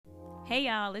Hey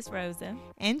y'all, it's Rosa.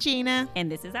 And Gina. And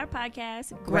this is our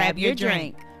podcast, Grab Your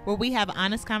Drink, where we have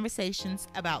honest conversations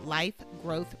about life,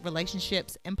 growth,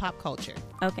 relationships, and pop culture.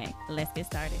 Okay, let's get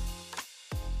started.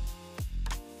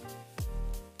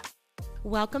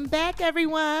 Welcome back,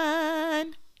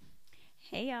 everyone.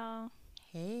 Hey y'all.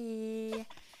 Hey.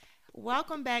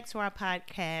 Welcome back to our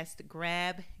podcast,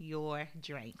 Grab Your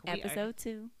Drink. Episode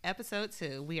 2. Episode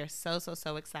 2. We are so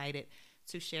excited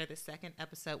to share the second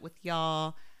episode with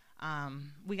y'all.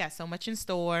 We got so much in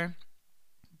store,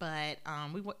 but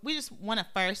we just want to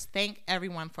first thank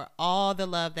everyone for all the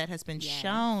love that has been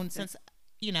shown since,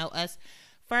 us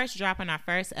first dropping our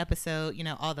first episode,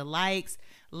 all the likes,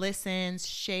 listens,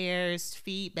 shares,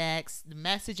 feedbacks, the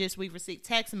messages we've received,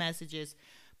 text messages,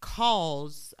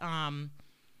 calls,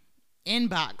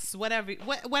 inbox, whatever.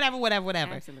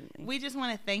 Absolutely. We just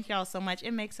want to thank y'all so much. It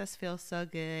makes us feel so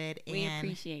good. We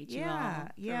appreciate you all.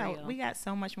 Yeah. We got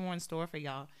so much more in store for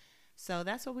y'all. So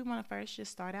that's what we want to first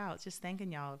just start out, just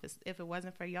thanking y'all. If it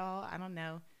wasn't for y'all, I don't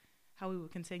know how we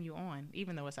would continue on,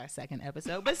 even though it's our second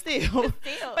episode, but still.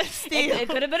 It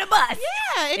could have been a bust.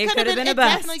 Yeah, it could have been a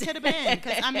bust. It definitely could have been.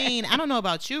 Because, I don't know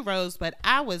about you, Rose, but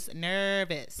I was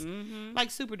nervous,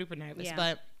 like super duper nervous. Yeah.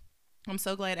 But I'm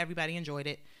so glad everybody enjoyed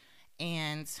it.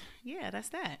 And yeah, that's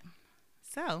that.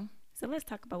 So let's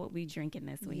talk about what we drinking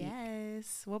this week.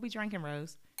 Yes. What we drinking,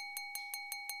 Rose?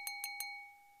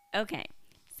 Okay.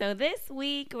 So this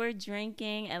week we're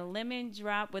drinking a lemon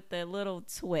drop with a little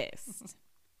twist.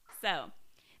 So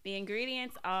the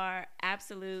ingredients are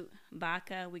Absolut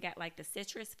vodka. We got like the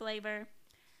citrus flavor,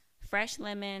 fresh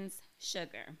lemons,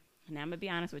 sugar. Now I'm going to be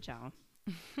honest with y'all.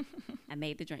 I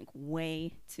made the drink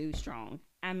way too strong.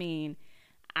 I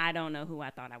don't know who I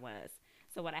thought I was.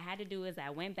 So what I had to do is I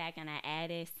went back and I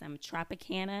added some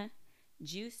Tropicana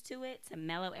juice to it to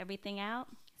mellow everything out.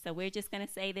 So we're just going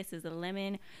to say this is a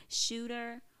lemon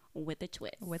shooter with a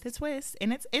twist. With a twist.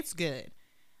 And it's good.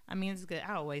 It's good.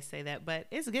 I always say that, but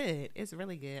it's good. It's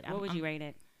really good. What would you rate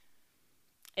it?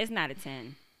 It's not a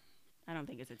 10. I don't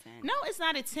think it's a 10. No, it's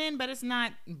not a 10, but it's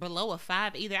not below a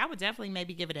 5 either. I would definitely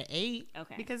maybe give it an 8.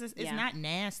 Okay. Because it's not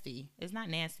nasty. It's not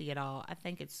nasty at all. I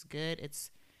think it's good.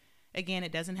 Again,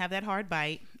 it doesn't have that hard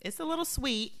bite. It's a little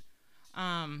sweet.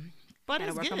 But gotta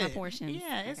it's work good. on my portions.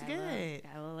 Yeah, it's good.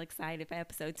 Got a little excited for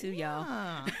episode 2,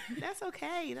 y'all. That's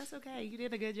okay. That's okay. You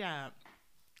did a good job.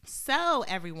 So,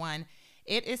 everyone,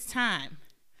 it is time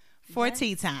for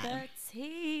tea time. The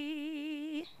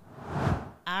tea.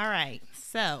 All right.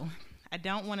 So, I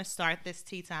don't want to start this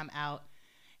tea time out,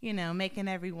 making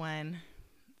everyone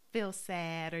feel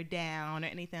sad or down or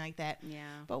anything like that.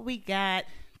 Yeah. But we got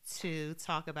to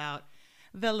talk about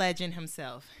the legend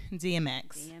himself,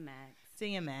 DMX.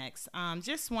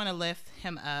 Just want to lift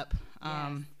him up.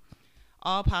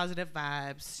 All positive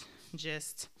vibes.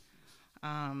 Just,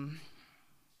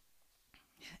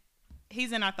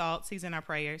 he's in our thoughts. He's in our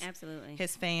prayers. Absolutely.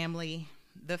 His family,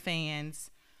 the fans.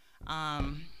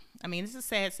 It's a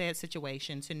sad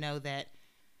situation to know that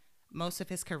most of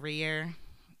his career,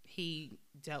 he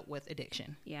dealt with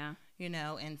addiction. Yeah.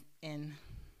 And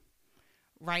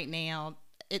right now,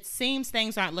 it seems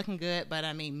things aren't looking good,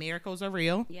 but miracles are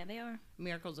real. Yeah, they are.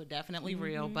 Miracles are definitely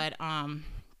real, but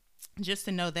just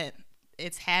to know that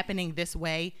it's happening this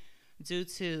way due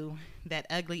to that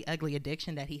ugly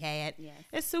addiction that he had,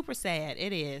 it's super sad.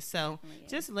 It is. So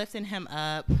just lifting him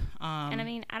up.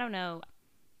 And I don't know.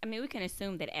 We can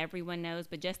assume that everyone knows,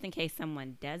 but just in case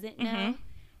someone doesn't know.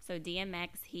 So DMX,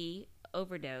 he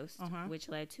overdosed, which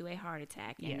led to a heart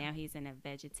attack, and now he's in a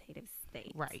vegetative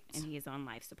state. Right. And he is on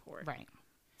life support. Right.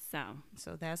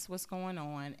 So that's what's going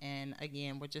on. And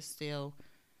again, we're just still,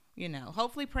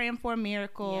 hopefully praying for a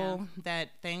miracle,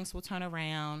 that things will turn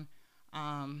around,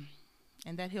 and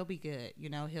that he'll be good.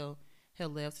 He'll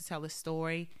live to tell his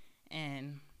story,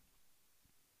 and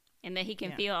that he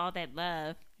can feel all that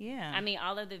love. Yeah.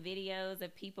 All of the videos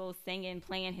of people singing,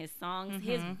 playing his songs,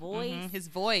 his voice. His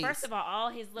voice. First of all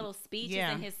his little speeches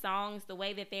and his songs, the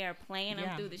way that they are playing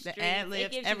them through the streets. The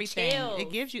ad-libs, everything.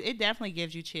 It definitely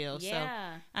gives you chills.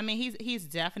 Yeah. So, he's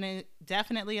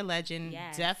definitely a legend.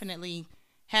 Yes. Definitely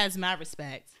has my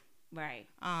respect. Right.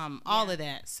 All of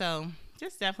that. So,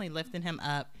 just definitely lifting him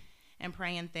up and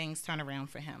praying things turn around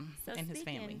for him and his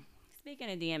family.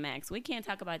 Speaking of DMX, we can't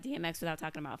talk about DMX without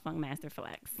talking about Funkmaster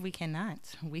Flex. We cannot.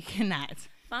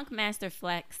 Funkmaster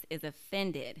Flex is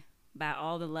offended by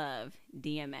all the love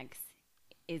DMX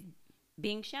is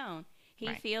being shown.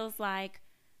 He feels like,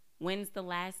 when's the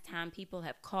last time people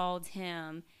have called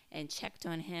him and checked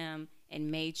on him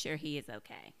and made sure he is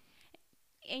okay?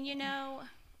 And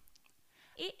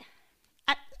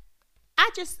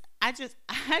I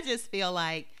just feel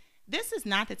like this is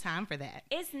not the time for that.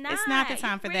 It's not. It's not the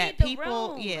time for that.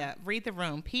 People, read the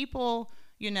room. People,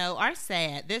 are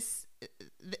sad.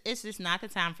 It's just not the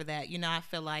time for that. I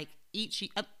feel like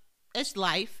it's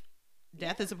life.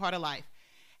 Death is a part of life.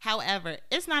 However,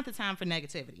 it's not the time for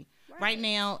negativity. Right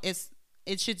now,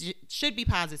 it should be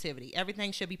positivity.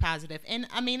 Everything should be positive. And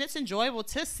I mean, it's enjoyable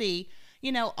to see,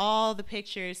 all the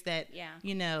pictures that,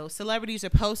 celebrities are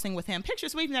posting with him,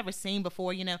 pictures we've never seen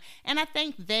before, and I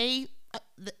think they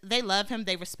love him,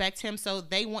 they respect him, so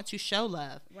they want to show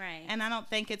love. Right. And I don't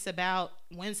think it's about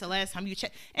when's the last time you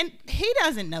check. And he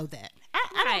doesn't know that.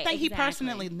 I don't think he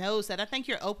personally knows that. I think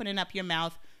you're opening up your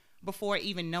mouth before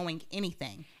even knowing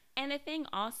anything. And the thing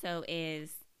also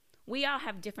is, we all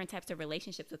have different types of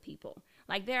relationships with people.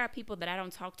 Like, there are people that I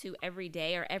don't talk to every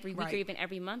day or every week or even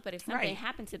every month, but if something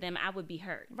happened to them, I would be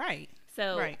hurt. Right.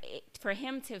 So for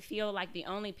him to feel like the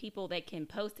only people that can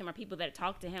post him are people that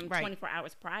talk to him 24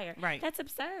 hours prior, that's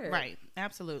absurd. Right.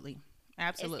 Absolutely.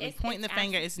 Pointing the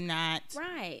finger is not.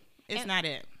 Right. It's not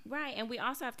it. Right. And we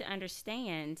also have to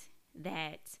understand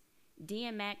that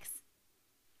DMX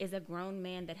is a grown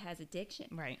man that has addiction.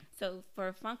 Right. So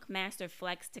for Funk Master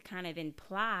Flex to kind of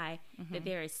imply that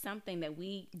there is something that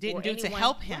we didn't do to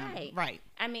help him. Right.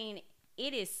 I mean,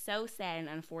 it is so sad and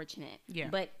unfortunate. Yeah.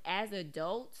 But as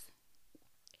adults,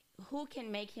 who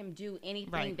can make him do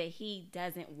anything that he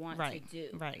doesn't want to do?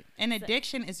 Right. And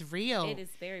addiction is real. It is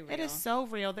very real. It is so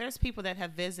real. There's people that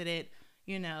have visited,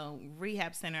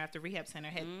 rehab center after rehab center,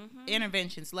 had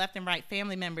interventions left and right,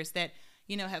 family members that,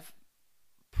 have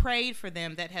prayed for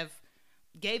them, that have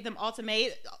gave them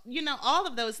ultimatum, all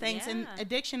of those things. And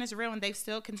addiction is real, and they've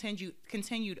still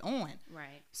continued on.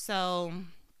 Right. So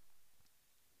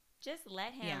just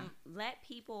let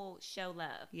people show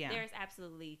love. Yeah. There's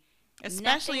absolutely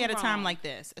especially at a time wrong. Like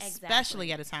this. Exactly.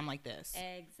 Especially at a time like this.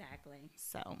 Exactly.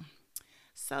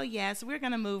 So yes, we're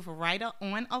going to move right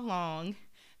on along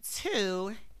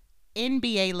to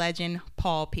NBA legend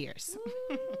Paul Pierce.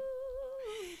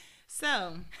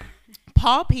 So,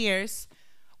 Paul Pierce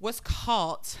was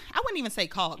caught. I wouldn't even say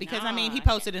caught because, he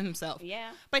posted it himself.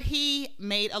 Yeah. But he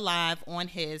made a live on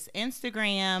his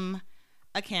Instagram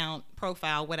account,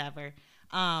 profile, whatever.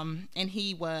 And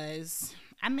he was,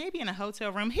 maybe in a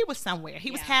hotel room. He was somewhere.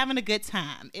 He was having a good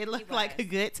time. It looked like a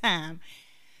good time.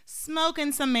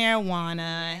 Smoking some marijuana.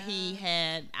 Yeah. He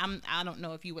had, I don't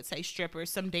know if you would say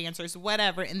strippers, some dancers,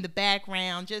 whatever, in the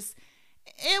background. Just,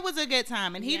 it was a good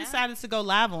time. And he decided to go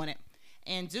live on it.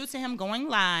 And due to him going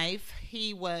live,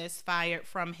 he was fired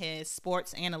from his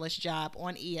sports analyst job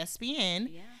on ESPN.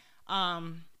 Yeah.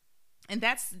 And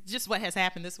that's just what has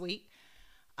happened this week.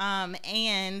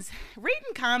 And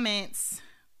reading comments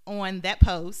on that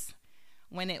post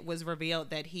when it was revealed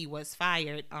that he was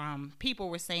fired, people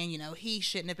were saying, he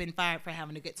shouldn't have been fired for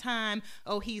having a good time.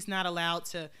 Oh, he's not allowed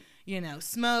to,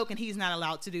 smoke, and he's not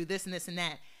allowed to do this and this and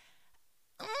that.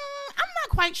 I'm not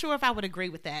quite sure if I would agree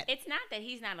with that. It's not that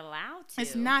he's not allowed to.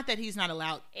 It's not that he's not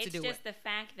allowed to do it. It's just the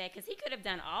fact that, because he could have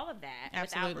done all of that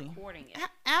without recording it.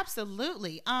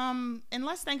 Absolutely. And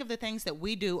let's think of the things that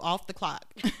we do off the clock.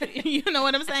 You know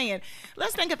what I'm saying?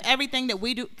 Let's think of everything that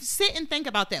we do. Sit and think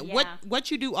about that. Yeah.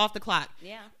 What you do off the clock.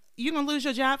 Yeah. You're going to lose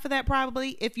your job for that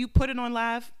probably if you put it on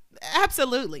live.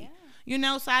 Absolutely.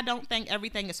 Yeah. So I don't think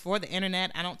everything is for the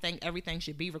internet. I don't think everything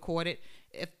should be recorded.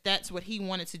 If that's what he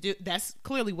wanted to do, that's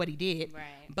clearly what he did. Right.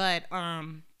 But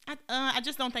I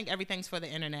just don't think everything's for the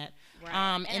internet. Right.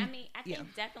 I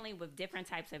think definitely with different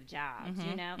types of jobs,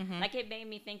 like it made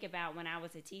me think about when I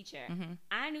was a teacher.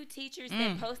 I knew teachers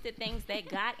that posted things that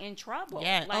got in trouble.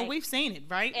 Yeah. We've seen it,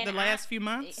 right? The last few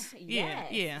months.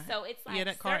 Yes. Yeah. So it's like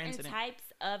that car certain incident. Types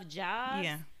of jobs.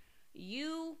 Yeah.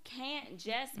 You can't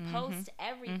just post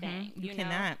everything. You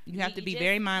cannot. You have to be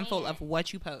very mindful of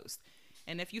what you post.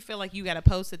 And if you feel like you got to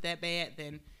post it that bad,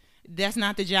 then that's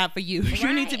not the job for you. Right.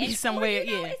 You need to be somewhere.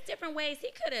 It's different ways. He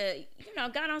could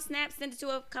have, got on Snap, sent it to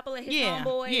a couple of his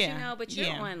homeboys, but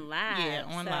you're on live. Yeah,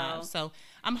 on live. So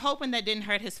I'm hoping that didn't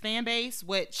hurt his fan base,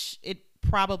 which it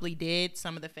probably did.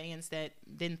 Some of the fans that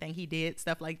didn't think he did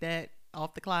stuff like that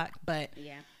off the clock. But,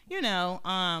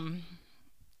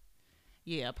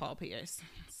 Paul Pierce.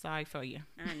 Sorry for you.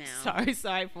 I know.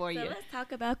 Sorry for you. So let's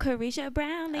talk about Caresha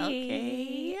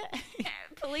Brownlee. Okay.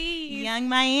 Please. Young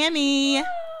Miami.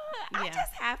 I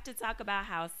just have to talk about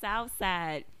how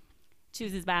Southside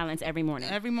chooses violence every morning.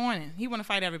 Every morning. He want to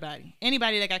fight everybody.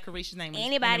 Anybody that got Caresha's name.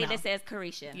 Anybody that says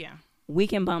Caresha. Yeah. We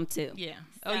can bump too. Yeah.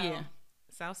 So, yeah.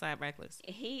 Southside reckless.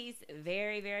 He's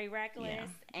very, very reckless.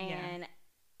 Yeah. And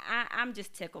I'm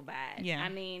just tickled by it. Yeah. I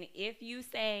mean, if you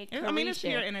say Caresha, it's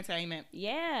pure entertainment.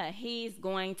 Yeah, he's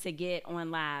going to get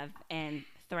on live and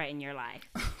threaten your life.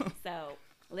 So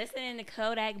listening to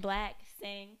Kodak Black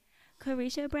sing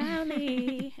Carisha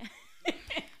Brownie.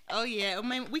 Oh yeah, I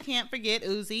mean, we can't forget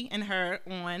Uzi and her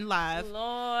on live.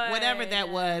 Lord, whatever that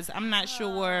was. I'm not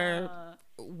sure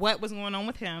what was going on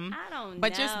with him. I don't know.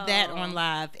 But just that on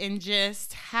live, and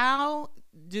just how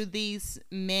do these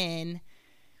men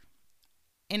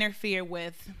interfere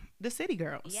with the city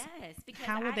girls? Yes, because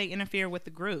how will they interfere with the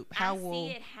group? How will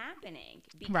see it happening?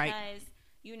 Because Right.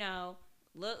 you know,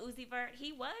 Lil Uzi Vert,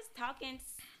 he was talking.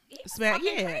 He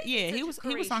was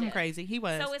talking Carisha. crazy. He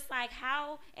was. So it's like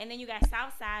how, and then you got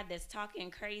Southside that's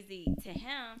talking crazy to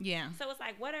him. Yeah. So it's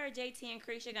like, what are JT and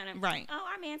Carisha gonna? Right. Oh,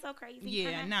 our man's so crazy.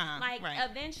 Yeah, nah, Like right.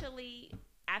 eventually,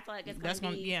 I feel like it's That's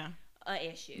gonna be an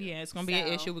issue. Yeah, it's gonna be an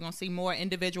issue. We're gonna see more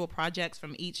individual projects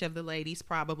from each of the ladies,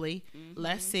 probably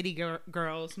less city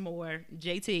girls, more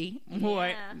JT,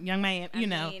 more young man. You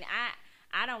know, I mean,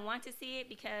 I don't want to see it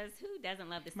because who doesn't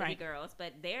love the city girls?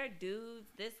 But they're dudes.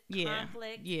 This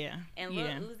conflict. Yeah. And Lil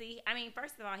Uzi, I mean,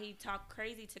 first of all, he talked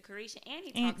crazy to Carisha, and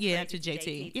he talks crazy to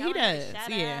JT. Tell He him to does.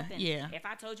 shut Yeah. up, and Yeah. If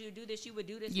I told you to do this, you would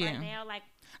do this right now. Like,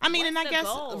 I mean, and I what's the guess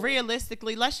goal?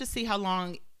 realistically, let's just see how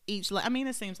long each. I mean,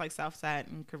 it seems like Southside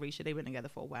and Carisha, they've been together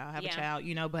for a while, have a child,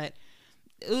 you know. But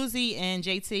Uzi and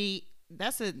JT,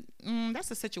 that's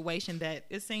a situation that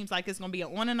it seems like it's gonna be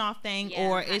an on and off thing,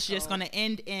 or it's just gonna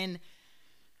end in.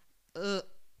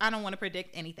 I don't want to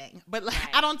predict anything, but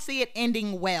I don't see it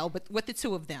ending well. But with the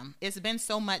two of them, it's been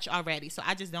so much already, so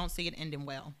I just don't see it ending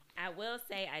well. I will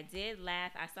say I did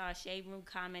laugh. I saw a Shade Room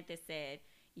comment that said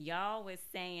y'all was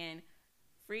saying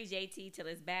free JT till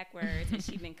it's backwards, and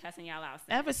she been cussing y'all out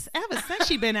since. Ever since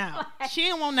she been out. She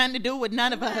didn't want nothing to do with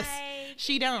none of us.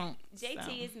 She don't.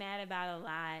 JT is mad about a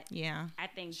lot. Yeah. I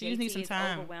think she JT needs some is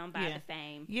time. overwhelmed by the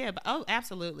fame. Yeah, but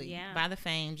absolutely. Yeah. By the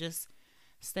fame. Just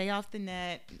stay off the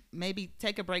net. Maybe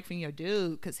take a break from your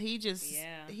dude, because he just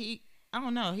I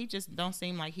don't know. He just don't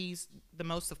seem like he's the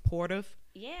most supportive.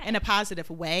 Yeah. In a positive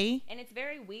way. And it's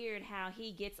very weird how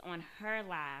he gets on her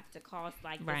live to cause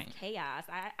like this chaos.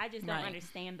 I just don't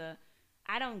understand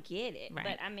I don't get it.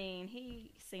 But I mean,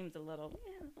 he seems a little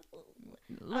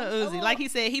Uzi, like he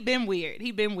said, he been weird. He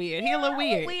a little weird. He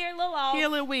a little off. He a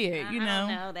little weird, you know.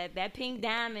 I don't know. That pink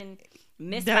diamond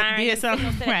misfiring signals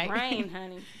to the brain,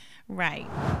 honey. Right.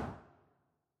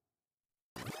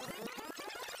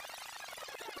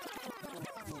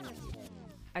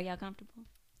 Are y'all comfortable?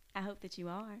 I hope that you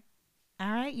are.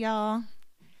 All right, y'all.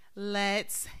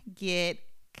 Let's get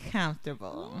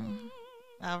comfortable.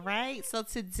 All right. So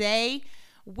today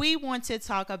we want to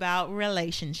talk about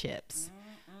relationships.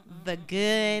 The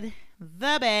good,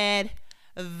 the bad,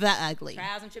 the ugly.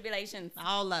 Trials and tribulations.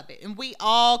 All of it. And we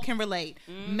all can relate.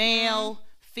 Male,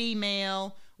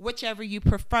 female, whichever you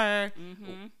prefer.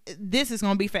 This is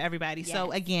going to be for everybody. Yes.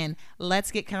 So again,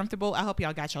 let's get comfortable. I hope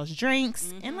y'all got y'all's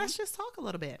drinks, and let's just talk a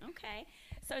little bit. Okay.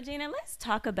 So Gina, let's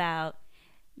talk about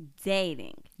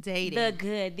dating. The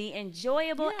good, the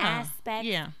enjoyable aspect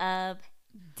of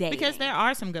dating. Because there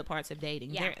are some good parts of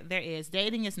dating. There is.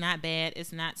 Dating is not bad.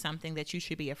 It's not something that you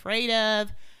should be afraid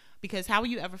of, because how will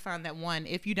you ever find that one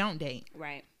if you don't date?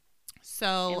 Right.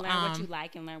 So and learn what you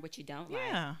like and learn what you don't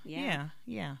like.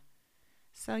 Yeah.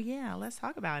 So let's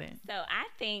talk about it. So I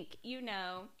think,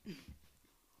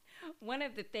 one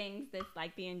of the things that's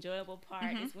like the enjoyable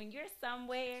part is when you're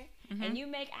somewhere and you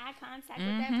make eye contact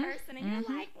with that person, and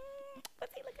you're like,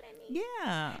 what's he looking at me?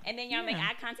 Yeah. And then y'all make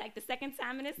eye contact the second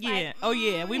time, and it's like,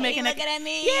 we making looking at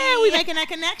me. Yeah, we making that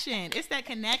connection. It's that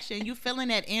connection. You feeling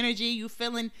that energy. You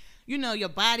feeling, your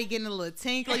body getting a little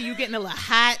tinkly. You getting a little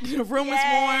hot. The room is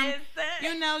warm.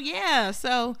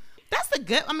 So that's a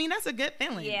good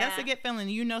feeling. Yeah. That's a good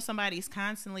feeling. Somebody's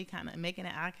constantly kind of making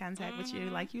an eye contact with you.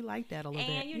 Like, you like that a little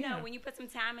bit. And when you put some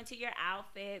time into your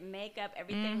outfit, makeup,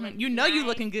 everything looks you nice. You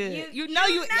looking good.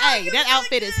 That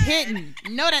outfit is hitting.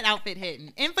 That outfit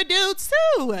hitting. And for dudes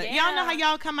too. Yeah. Y'all know how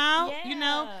y'all come out.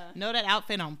 Yeah. Know that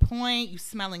outfit on point. You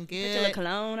smelling good. Put your little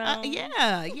cologne on.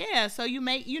 Yeah. So you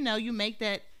make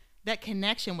that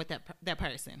connection with that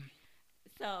person.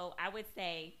 So I would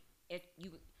say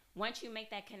once you make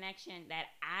that connection, that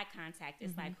eye contact,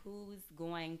 it's like, who's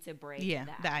going to break the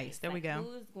ice? There we go.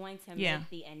 Who's going to make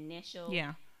the initial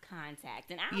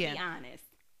contact? And I'll be honest,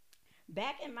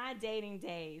 back in my dating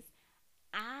days,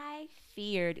 I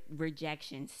feared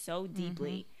rejection so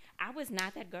deeply. I was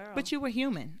not that girl. But you were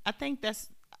human. I think that's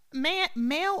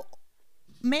males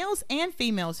and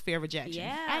females fear rejection.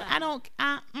 Yeah.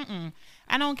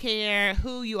 I don't care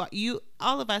who you are.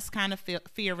 All of us kind of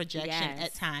fear rejection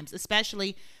at times,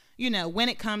 especially, when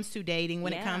it comes to dating,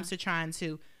 when it comes to trying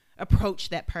to approach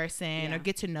that person or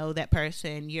get to know that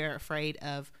person. You're afraid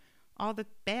of all the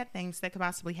bad things that could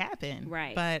possibly happen.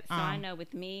 Right. But so I know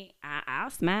with me,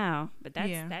 I'll smile, but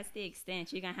that's the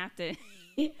extent. You're gonna have to.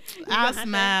 I'll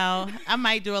smile. I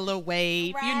might do a little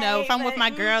wave. Right, you know, if I'm with my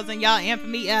girls and y'all amping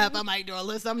me up, I might do a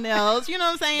little something else. You know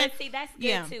what I'm saying? But see, that's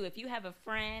good too. If you have a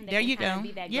friend that can kind of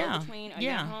be that go-between or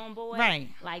your homeboy, right?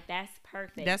 Like that's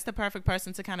perfect. That's the perfect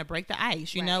person to kind of break the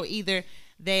ice. You know, either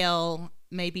they'll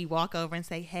maybe walk over and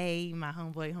say, "Hey, my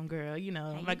homeboy, homegirl, you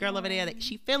know, my girl over there,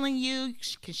 she feeling you.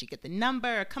 Can she get the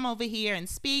number? Or come over here and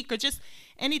speak, or just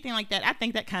anything like that." I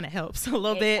think that kind of helps a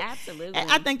little bit. Absolutely.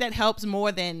 I think that helps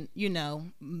more than, you know,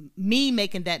 me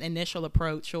making that initial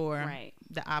approach or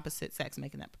the opposite sex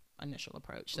making that initial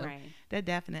approach. So that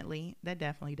definitely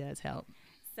does help.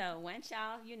 So once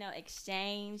y'all, you know,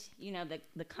 exchange, you know,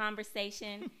 the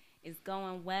conversation is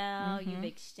going well. You've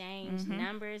exchanged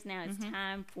numbers. Now it's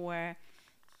time for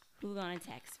who gonna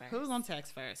text first? Who's gonna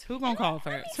text first? Who gonna call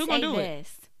first? Who gonna do it?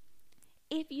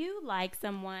 If you like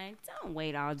someone, don't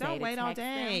wait all day. Don't wait all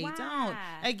day. Why? Don't.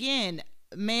 Again,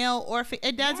 male or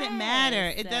it doesn't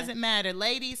matter. It doesn't matter.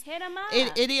 Ladies, hit him up.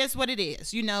 It is what it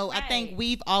is. You know, I think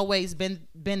we've always been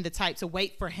the type to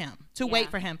wait for him. Wait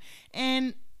for him.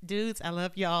 And dudes, I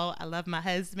love y'all. I love my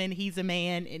husband. He's a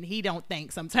man and he don't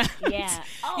think sometimes. Yeah.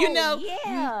 Oh, you know,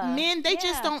 yeah. Men, they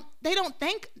just don't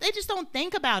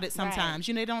think about it sometimes.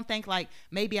 You know, they don't think like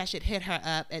maybe I should hit her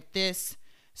up at this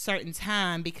certain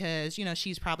time because, you know,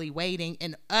 she's probably waiting.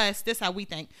 And us, this how we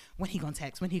think, when he gonna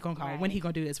text, when he gonna call, when he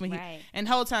gonna do this, and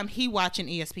the whole time he watching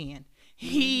ESPN.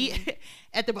 He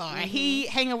at the bar, he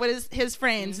hanging with his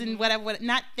friends and whatever,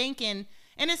 not thinking.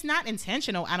 And it's not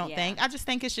intentional, I don't think. I just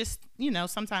think it's just, you know,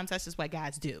 sometimes that's just what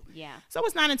guys do. Yeah. So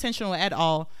it's not intentional at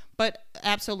all. But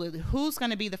absolutely, who's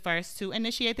going to be the first to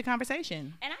initiate the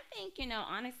conversation? And I think, you know,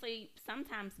 honestly,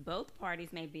 sometimes both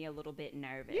parties may be a little bit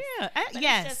nervous. Yeah.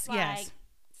 Yes. Send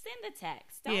the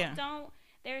text. Don't.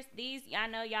 There's these. I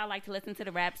know y'all like to listen to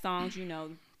the rap songs. You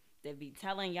know, they be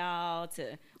telling y'all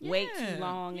to wait too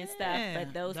long and stuff.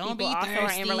 But those people also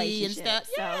are in relationships. And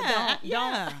stuff. So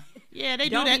don't. Yeah, they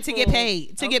do that to get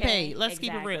paid. Let's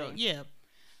keep it real. Yeah.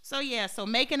 So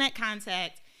making that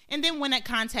contact, and then when that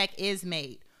contact is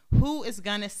made, who is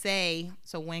gonna say,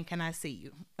 so when can I see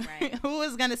you? Right. Who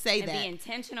is gonna say that? Be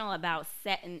intentional about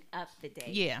setting up the date.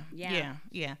 Yeah.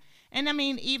 And I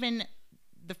mean, even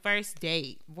the first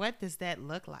date, what does that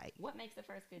look like? What makes the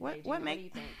first good date? What do you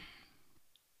think?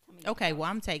 Okay, well,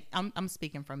 I'm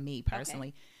speaking from me personally.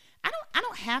 Okay. I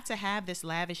don't have to have this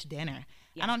lavish dinner.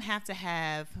 Yeah. I don't have to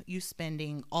have you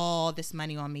spending all this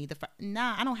money on me.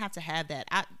 I don't have to have that.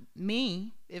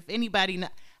 If anybody,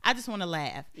 I just want to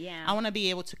laugh. Yeah. I want to be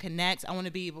able to connect. I want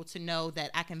to be able to know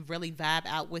that I can really vibe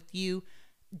out with you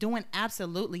doing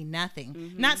absolutely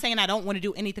nothing. Not saying I don't want to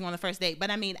do anything on the first date, but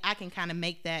I mean, I can kind of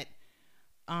make that,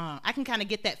 I can kind of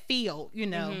get that feel, you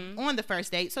know, on the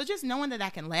first date. So just knowing that I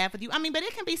can laugh with you. I mean, but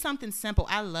it can be something simple.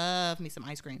 I love me some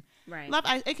ice cream. Right.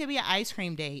 It could be an ice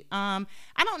cream date. I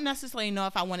don't necessarily know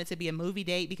if I want it to be a movie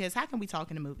date because how can we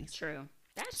talk in the movies? True.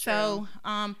 That's true. So,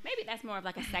 maybe that's more of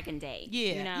like a second date.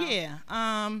 Yeah. You know?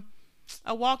 Yeah.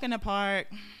 A walk in the park.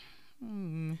 I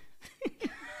mean,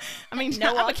 I'm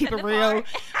gonna keep it real. Is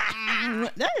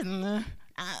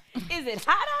it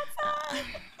hot outside?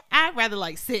 I'd rather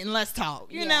like sit and let's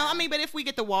talk, you know. I mean, but if we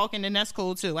get to walking, then that's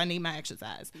cool too. I need my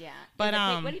exercise. Yeah. But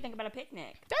what do you think about a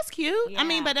picnic? That's cute. Yeah. I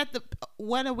mean, but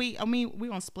we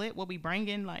gonna split what we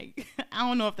bringing. Like, I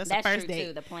don't know if that's a first date.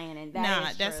 Too, the planning.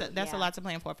 That's a lot to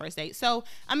plan for a first date. So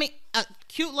I mean, a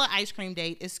cute little ice cream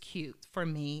date is cute for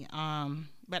me.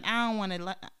 But I don't want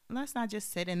to. Let's not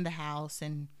just sit in the house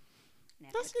and.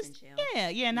 Netflix and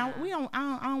chill. Yeah. Now we don't.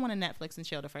 I don't want to Netflix and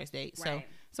chill the first date. Right.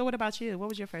 So what about you? What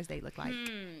was your first date look like? I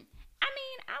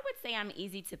mean, I would say I'm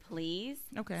easy to please.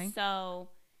 Okay. So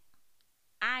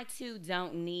I too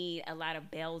don't need a lot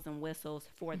of bells and whistles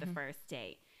for the first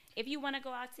date. If you want to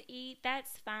go out to eat,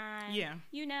 that's fine. Yeah.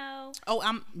 You know. Oh,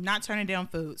 I'm not turning down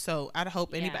food. So I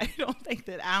hope anybody don't think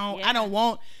that I don't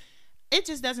want. It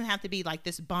just doesn't have to be like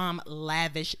this bomb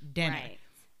lavish dinner.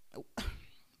 Right.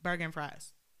 Burger and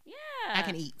fries. Yeah. I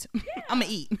can eat. Yeah. I'm going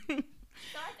to eat.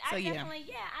 So I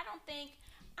definitely,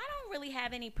 I don't really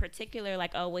have any particular,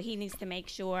 like, oh, well, he needs to make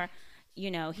sure, you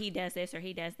know, he does this or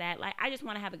he does that. Like, I just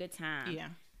want to have a good time. Yeah.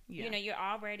 You know,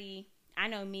 I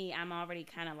know me, I'm already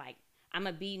kind of like, I'm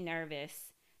going to be nervous.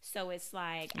 So it's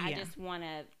like, I just want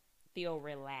to feel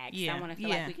relaxed. I want to feel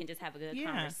like we can just have a good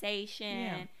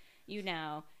conversation, you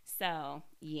know. So,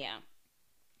 yeah.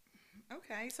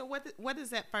 Okay. So what does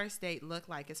that first date look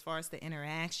like as far as the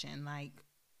interaction? Like,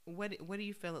 what do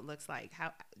you feel it looks like?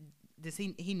 How Does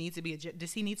he needs to be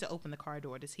does he need to open the car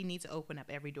door? Does he need to open up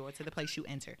every door to the place you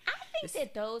enter? I think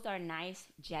that those are nice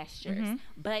gestures.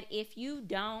 But if you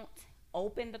don't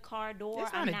open the car door,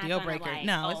 It's not I'm a not deal gonna breaker. like,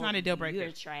 No, it's not a deal breaker.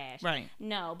 You're trash. Right.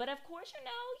 No, but of course,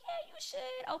 you should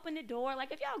open the door.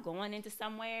 Like if y'all going into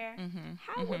somewhere,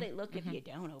 how will it look if you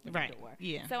don't open the door?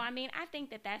 Yeah. So I mean, I think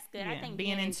that that's good. Yeah. I think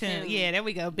being in tune. Yeah, there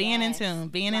we go. Being Yes. in tune.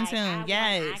 Being in Like, I tune. want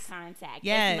Yes. eye contact.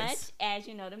 Yes. As much as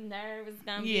them nerves is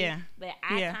gonna Yeah. be, but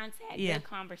eye Yeah. contact, Yeah. good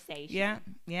conversation. Yeah,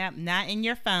 yeah, not in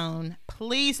your phone.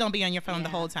 Please don't be on your phone the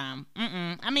Yeah. whole time.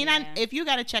 I mean, Yeah. if you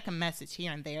got to check a message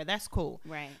here and there, that's cool.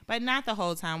 Right. But not the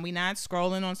whole time. We not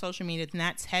scrolling on social media,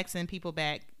 not texting people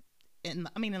back. And,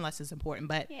 I mean, unless it's important.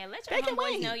 But Yeah, let they your can homeboys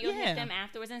wait. know you'll Yeah. hit them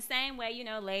afterwards. And same way,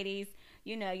 ladies,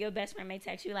 your best friend may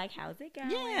text you like, "How's it going?"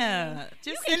 Yeah, You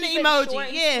just can send the keep it emoji. short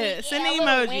and Yeah, sweet. send Yeah, the a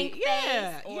little emoji. wink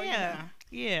Yeah, face or, yeah,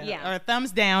 Yeah. or a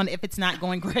thumbs down if it's not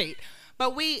going great.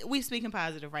 But we speaking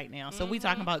positive right now, so we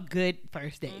talking about good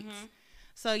first dates.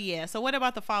 So yeah. So what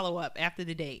about the follow up after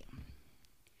the date?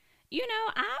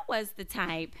 I was the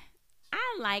type.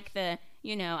 I like I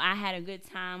had a good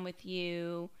time with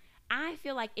you. I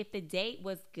feel like if the date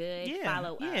was good,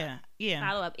 follow up. Yeah.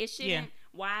 Follow up. It shouldn't. Yeah.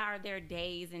 Why are there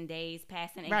days and days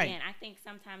passing? Again, Right. I think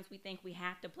sometimes we think we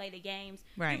have to play the games.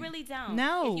 Right. You really don't.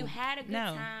 No. If you had a good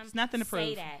time, it's nothing to say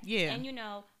prove. that. Yeah.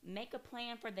 And make a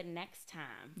plan for the next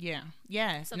time. Yeah.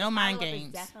 Yes. So no the mind follow-up is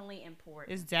games. definitely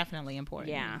important. It's definitely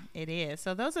important. Yeah. It is.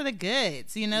 So those are the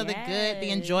goods. The good, the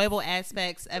Yes. enjoyable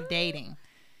aspects of dating.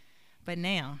 But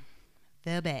now,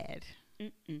 the bad.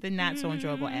 The not so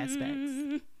enjoyable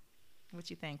aspects. What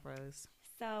you think, Rose?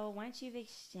 So once you've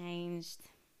exchanged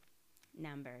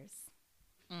numbers,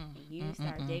 and you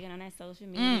start digging on that social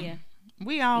media,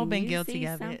 We all and been you guilty see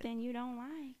of it. something you don't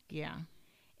like. Yeah.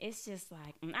 It's just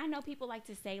like, I know people like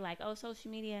to say like, "Oh, social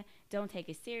media, don't take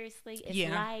it seriously. It's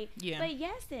Yeah. light." Yeah. But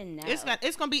yes and no.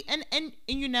 It's gonna be and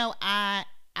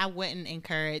I wouldn't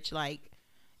encourage like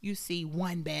you see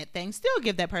one bad thing, still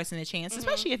give that person a chance,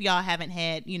 especially if y'all haven't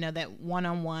had that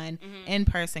one-on-one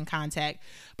in-person contact.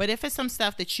 But if it's some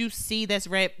stuff that you see that's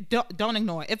red, don't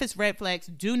ignore it. If it's red flags,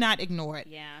 do not ignore it.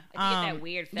 Yeah. If you get that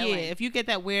weird feeling. Yeah, if you get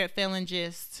that weird feeling,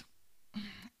 just,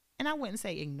 and I wouldn't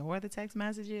say ignore the text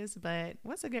messages, but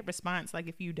what's a good response? Like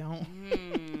if you don't,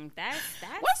 That's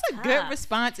what's a good tough.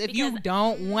 response if Because, you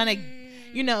don't want to,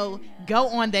 go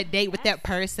on that date with that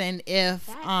person? If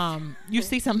you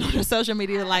see something on social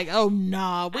media like, oh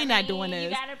no, we're not doing this. You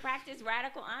gotta practice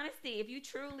radical honesty. If you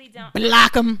truly don't,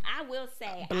 Block them. I will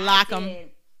say, Block I 'em. did.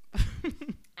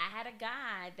 I had a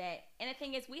guy that, and the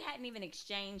thing is, we hadn't even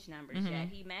exchanged numbers yet.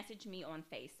 He messaged me on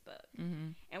Facebook,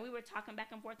 and we were talking back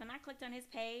and forth. And I clicked on his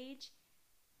page.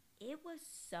 It was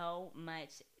so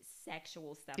much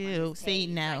sexual stuff. On Ew. his See, page,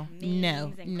 no, like no,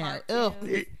 memes and no.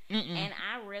 cartoons. Ugh. And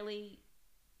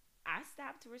I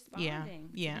stopped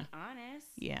responding. yeah. To be honest.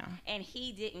 Yeah. And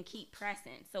he didn't keep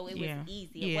pressing, so it Yeah. was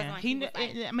easy. It Yeah. wasn't like he was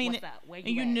like, I mean, "What's up? Where you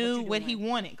and you at? knew you what he doing?"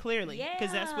 wanted clearly,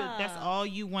 because that's Yeah. all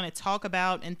you want to talk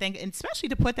about and think, and especially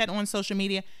to put that on social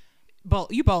media.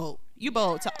 Bold.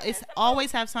 It's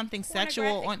always have something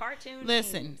sexual on. Cartoon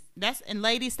Listen, things.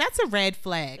 ladies, that's a red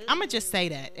flag. I'm gonna just say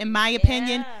that. In my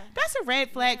opinion, Yeah. that's a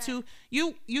red flag too.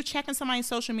 You checking somebody's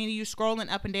social media, you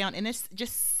scrolling up and down, and it's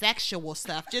just sexual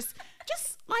stuff. Just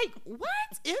like, what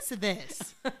is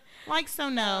this? Like, so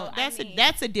no, So,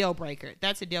 that's a deal breaker.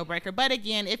 That's a deal breaker. But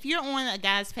again, if you're on a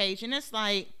guy's page and it's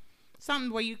like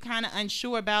something where you kind of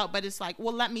unsure about, but it's like,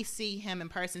 well, let me see him in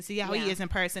person, see how he Yeah. is in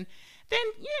person, then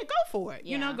yeah, go for it.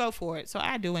 Yeah. Go for it. So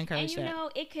I do encourage And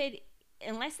that. it could,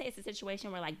 and let's say it's a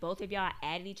situation where like both of y'all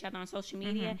added each other on social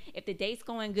media. If the date's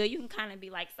going good, you can kind of be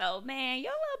like, "So man,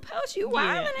 your little post, you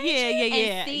wildin', ain't you?"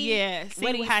 And see See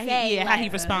what how he say, how he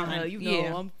like, respond.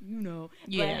 Yeah.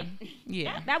 Yeah. But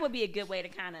Yeah. that would be a good way to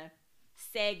kind of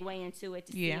segue into it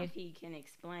to Yeah. see if he can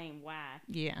explain why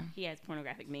Yeah. he has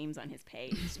pornographic memes on his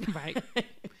page. Right.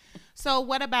 So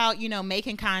what about,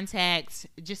 making contact,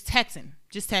 just texting,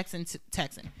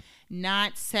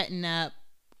 not setting up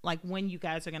like when you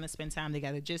guys are going to spend time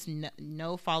together, just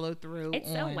no follow through. It's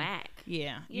so whack.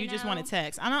 Yeah. You You just want know? to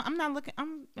text. I'm not looking,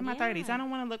 I'm in my 30s. Yeah. I don't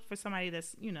want to look for somebody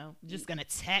that's, just going to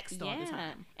text all the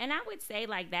time. And I would say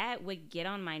like that would get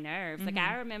on my nerves. Like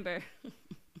I remember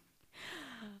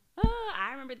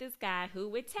this guy who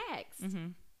would text.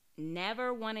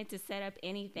 Never wanted to set up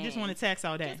anything. Just want to text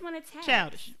all day. Just want to text.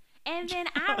 Childish. And then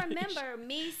I remember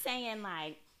me saying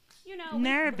like,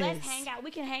 Nervous. let's hang out.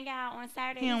 We can hang out on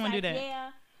Saturday. He don't He's wanna like, do that. Yeah.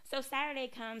 So Saturday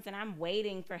comes and I'm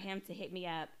waiting for him to hit me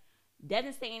up.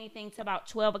 Doesn't say anything till about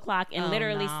 12 o'clock and Oh,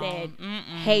 literally no. said,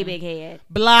 "Hey, big head."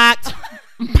 Blocked.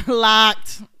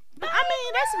 Blocked. But I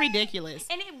mean, that's ridiculous.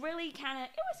 And it really kind of,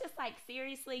 it was just like,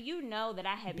 seriously, you know that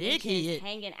I have Big mentioned head.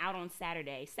 hanging out on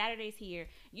Saturday. Saturday's here.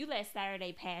 You let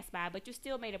Saturday pass by, but you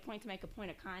still made a point to make a point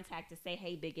of contact to say,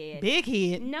 hey, Big Ed. Big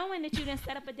head. Knowing that you didn't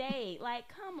set up a date. Like,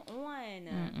 come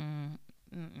on.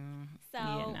 So,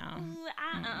 Yeah,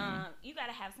 no. You got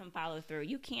to have some follow through.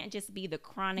 You can't just be the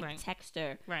chronic Right.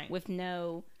 texter Right. with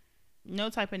no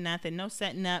type of nothing. No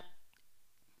setting up.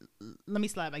 Let me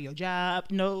slide by your job.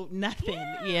 No, nothing.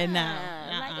 Yeah,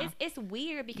 no. Like it's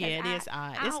weird because Yeah, it is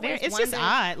odd. I It's just wonder,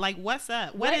 odd. Like, what's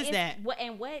up? What is that? What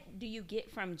do you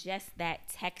get from just that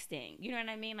texting? You know what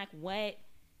I mean? Like what?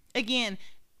 Again,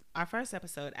 our first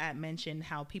episode, I mentioned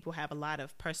how people have a lot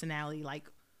of personality, like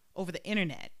over the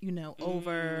internet. You know,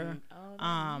 over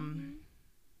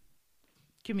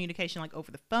communication, like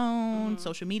over the phone,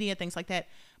 social media, things like that.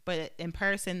 But in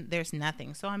person, there's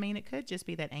nothing. So, I mean, it could just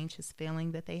be that anxious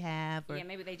feeling that they have. Or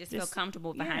maybe they just feel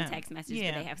comfortable behind text messages,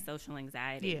 but they have social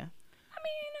anxiety. Yeah. I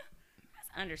mean, that's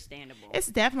understandable. It's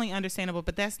definitely understandable,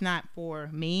 but that's not for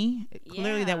me.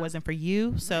 Clearly, that wasn't for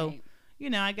you. So, Right. you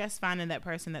know, I guess finding that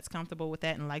person that's comfortable with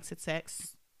that and likes it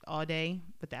sex all day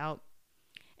without.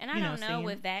 And I don't know seeing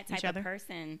with that each type of other.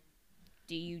 person,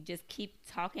 do you just keep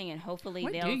talking and hopefully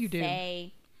What they'll do you do?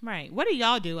 say, Right. What do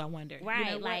y'all do, I wonder? right,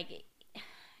 You know, like,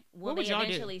 will what would they y'all do?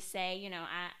 eventually say, you know,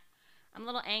 I'm a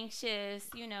little anxious,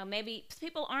 you know, maybe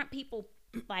people aren't people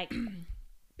like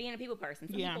being a people person.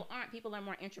 Some people aren't. People are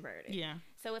more introverted. Yeah.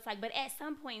 So it's like, but at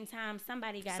some point in time,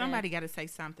 somebody got to say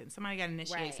something. Somebody got to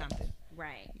initiate Right. something.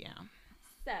 Right. Yeah.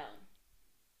 So,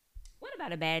 what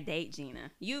about a bad date, Gina?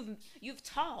 You've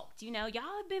talked. You know, y'all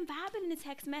have been vibing in the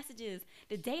text messages.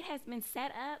 The date has been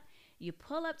set up. You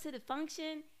pull up to the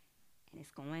function, and it's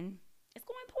going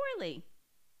poorly.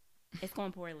 It's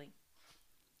going poorly.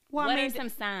 Well, What I mean, are some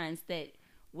signs that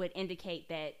would indicate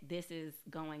that this is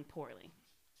going poorly?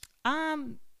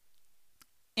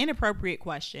 Inappropriate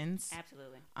questions.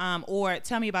 Absolutely. Or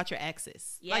tell me about your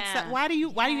exes. Like, so Yeah. why do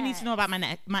you need to know about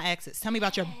my exes? Tell me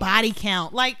about your body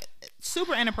count. Like,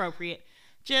 super inappropriate.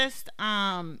 Just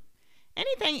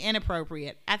anything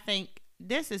inappropriate. I think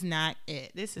this is not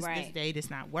it. This date is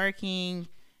not working.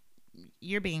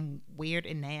 You're being weird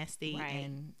and nasty. Right.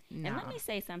 And no. And let me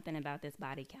say something about this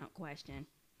body count question,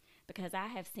 because I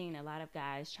have seen a lot of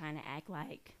guys trying to act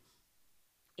like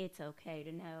it's okay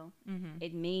to know. Mm-hmm.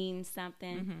 It means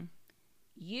something. Mm-hmm.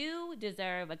 You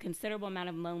deserve a considerable amount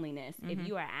of loneliness if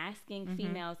you are asking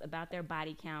females about their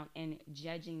body count and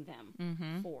judging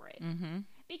them for it. Mm-hmm.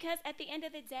 Because at the end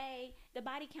of the day, the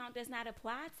body count does not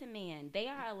apply to men. They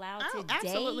are allowed to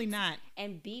absolutely date not.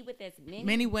 and be with as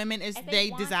Many women as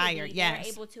they want to desire. be. Yes.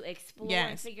 They're able to explore and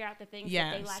Yes. figure out the things that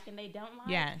Yes. they like and they don't like.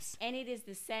 Yes. And it is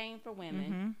the same for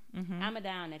women. I'm a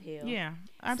down that hill. Yeah,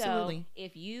 absolutely. So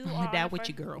if you I'm are a dad on a with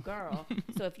you, girl.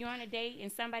 So if you're on a date and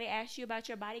somebody asks you about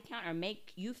your body count or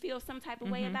make you feel some type of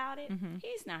way about it,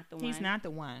 he's not the one. He's not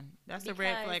the one. That's a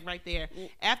red Because- flag right there.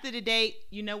 After the date,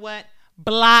 you know what?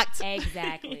 Blocked.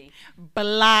 Exactly.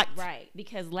 Blocked. Right.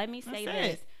 Because let me say That's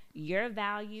this. it. Your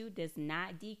value does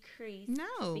not decrease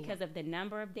No. because of the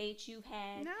number of dates you've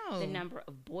had, No. the number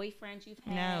of boyfriends you've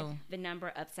had, No. the number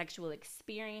of sexual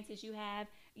experiences you have.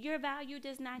 Your value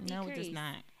does not decrease. No, it does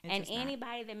not. It And does not.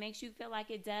 anybody that makes you feel like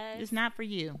it does, It's not for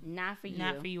you. not for you.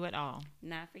 Not for you at all.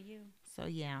 Not for you. So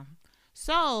yeah.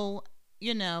 So,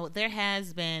 you know, there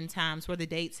has been times where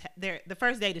the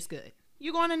first date is good.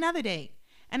 You go on another date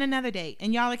and another date,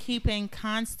 and y'all are keeping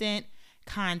constant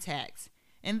contact.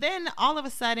 And then all of a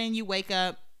sudden you wake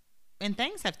up and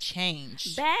things have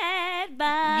changed. Bad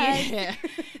vibes. Yeah.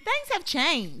 Things have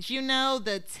changed. You know,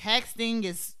 the texting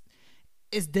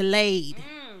is delayed.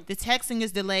 The texting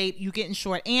is delayed. You getting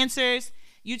short answers.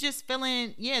 You just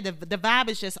feeling, the vibe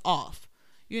is just off.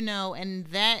 You know, and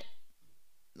that,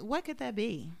 what could that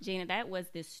be? Gina, that was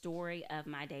the story of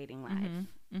my dating life.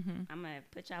 I'm going to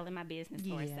put y'all in my business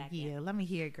for a second. Yeah, let me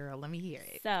hear it, girl. Let me hear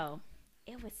it. So,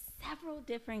 it was several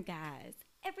different guys.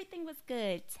 Everything was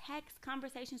good. Text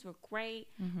conversations were great.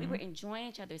 We were enjoying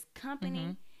each other's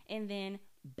company. And then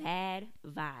bad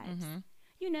vibes.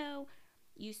 You know,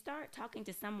 you start talking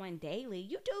to someone daily,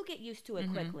 you do get used to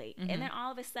it quickly. And then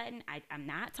all of a sudden, I'm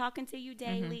not talking to you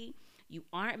daily. You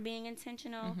aren't being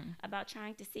intentional about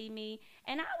trying to see me.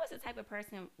 And I was the type of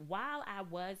person, while I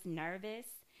was nervous,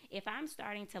 if I'm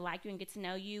starting to like you and get to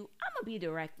know you, I'm going to be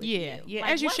direct with you. Yeah,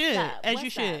 Like, as you what's should. up? As What's you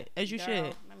should. up? As you Girl,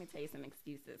 should. Let me tell you some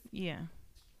excuses. Yeah.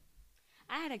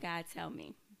 I had a guy tell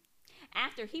me,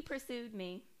 after he pursued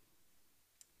me,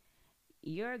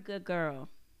 you're a good girl,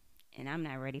 and I'm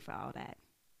not ready for all that.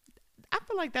 I feel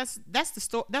feel like that's the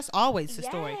story. That's always the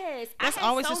story. Yes, That's I had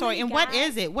always so the story. many And what guys-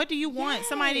 is it? What do you want? Yes.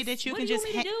 Somebody that you What can do you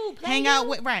just want me to do? Play hang you? out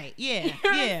with, right? Yeah, You know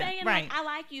what yeah, I'm saying? right. Like, I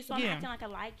like you, so I'm Yeah. acting like I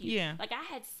like you. Yeah. Like, I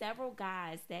had several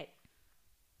guys that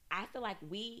I feel like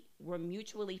we were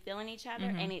mutually feeling each other,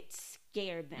 Mm-hmm. and it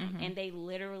scared them, and they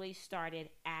literally started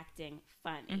acting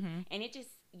funny, Mm-hmm. and it just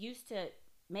used to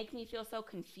make me feel so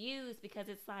confused because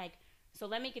it's like, so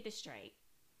let me get this straight.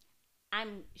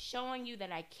 I'm showing you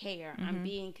that I care. Mm-hmm. I'm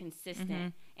being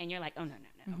consistent, and you're like, oh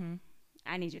no.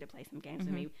 I need you to play some games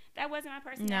with me. That wasn't my No,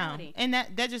 personality. and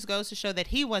that just goes to show that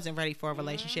he wasn't ready for a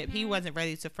relationship. He wasn't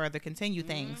ready to further continue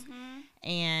things,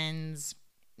 and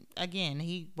again,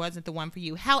 he wasn't the one for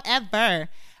you. However,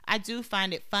 I do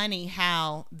find it funny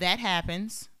how that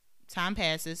happens. Time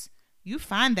passes. You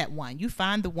find that one. You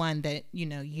find the one that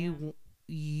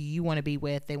you want to be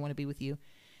with. They want to be with you.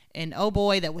 And oh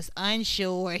boy, that was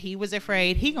unsure. He was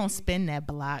afraid. He gonna spin that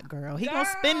block, girl. He gonna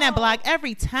spin that block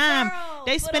every time. Girl,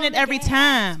 They foot spin on it the every gas.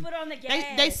 time. Foot on the They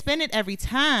gas. spin it every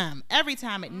time. Every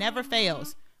time. It never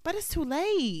fails. But it's too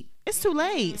late. It's too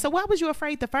late. So why was you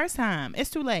afraid the first time? It's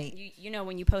too late. You know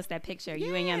when you post that picture,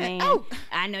 you and your Yeah. man. Oh.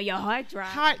 I know your heart dropped.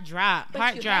 Heart drop. But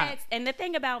Heart you drop. had- and the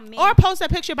thing about me, Or post that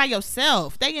picture by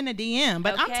yourself. They in the DM.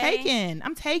 But Okay.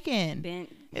 I'm taking. Ben,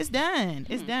 It's done.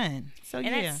 It's done. So and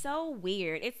yeah. that's so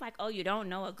weird. It's like, oh, you don't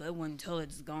know a good one until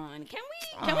it's gone. Can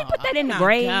we Oh, put that in the my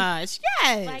grave? Gosh.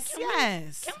 Yes. Like, can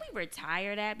yes. Can we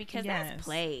retire that because Yes. that's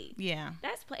played. Yeah.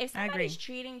 That's play. If I agree. somebody's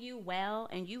treating you well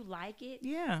and you like it,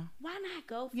 Yeah. why not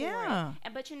go for Yeah. it?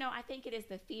 And but I think it is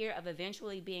the fear of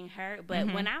eventually being hurt.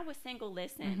 But when I was single,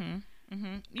 listen,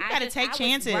 You I got to just- take I was-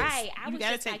 chances. right. I You was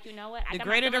gotta just like, you know what? I the got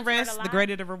my greater the feelings hurt a risk, the lot.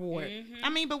 greater the reward. I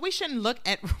mean, but we shouldn't look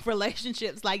at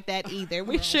relationships like that either.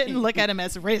 We shouldn't look at them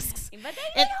as risks. But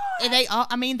they are. And they all,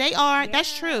 I mean, they are.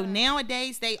 That's Yeah. true.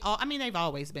 Nowadays, they all. I mean, they've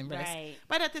always been risks. Right.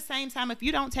 But at the same time, if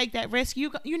you don't take that risk,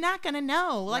 you're not gonna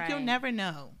know. Like you'll Right. never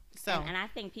know. So And I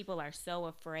think people are so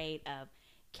afraid of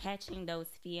catching those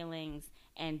feelings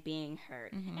and being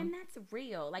hurt. And that's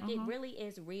real. Like it really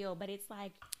is real, but it's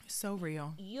like so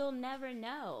real. you'll never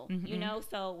know.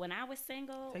 So when I was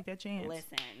single, Take that chance.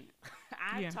 listen,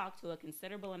 I Yeah. talked to a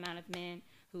considerable amount of men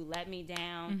who let me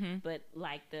down, but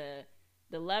like the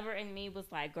lover in me was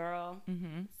like, girl,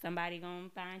 somebody gonna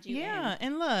find you. Yeah,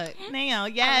 And and look now,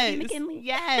 love yes, you, McKinley.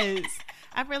 yes.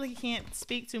 I really can't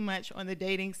speak too much on the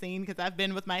dating scene because I've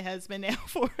been with my husband now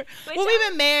for. But Well, we've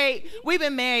been married. We've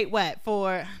been married what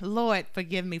for? Lord,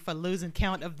 forgive me for losing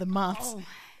count of the months. Oh,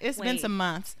 It's been wait. some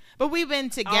months, but we've been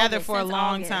together August, for a since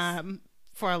long August. time.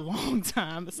 For a long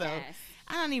time, so Yes.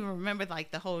 I don't even remember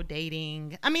like the whole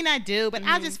dating. I mean, I do, but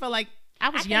I just feel like I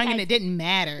was think young and I- it didn't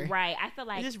matter. Right. I feel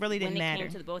like just really when didn't it matter.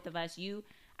 came to the both of us,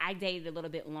 I dated a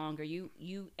little bit longer. You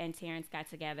and Terrence got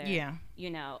together. Yeah.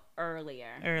 Earlier.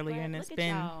 Earlier, But and it's look at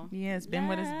been y'all. it's been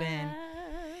what it's been.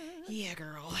 Love. Yeah,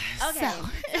 girl. Okay. So.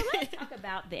 So let's talk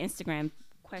about the Instagram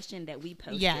question that we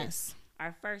posted. Yes.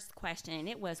 Our first question, and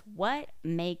it was, what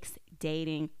makes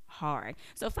dating hard?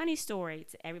 So funny story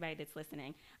to everybody that's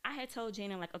listening. I had told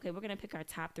Gina, like, okay, we're going to pick our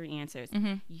top 3 answers.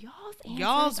 Y'all's answers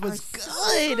Y'all's are was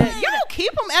so good. Y'all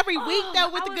keep them every week Oh,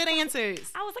 though with I the was good like-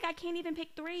 answers. I was like, I can't even pick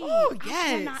 3. Oh, I yes.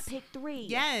 cannot pick 3.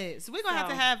 Yes, we're gonna have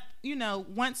to So- have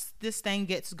once this thing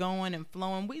gets going and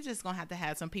flowing, we just gonna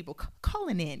have some people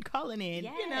calling in,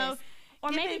 Yes.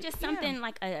 Or maybe giving- just something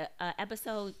like a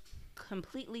episode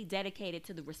completely dedicated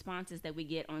to the responses that we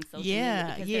get on social media.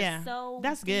 Yeah, Because yeah. they're so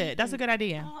That's deep good. That's a and good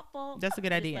idea. thoughtful. That's a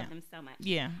good I just idea. love them so much.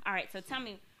 Yeah. All right, so tell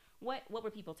me, what were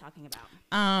people talking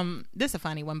about? This is a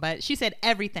funny one, but she said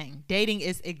everything. Dating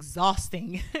is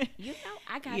exhausting.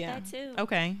 I got that too.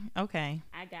 Okay.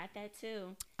 I got that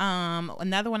too.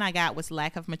 Another one I got was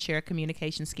lack of mature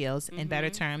communication skills. In better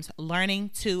terms, learning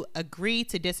to agree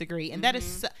to disagree, and that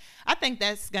is, I think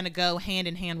that's gonna go hand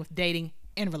in hand with dating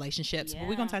and relationships. But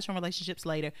we're gonna Yeah. touch on relationships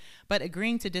later. But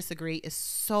agreeing to disagree is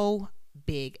so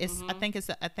big. It's I think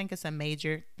it's a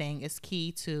major thing. It's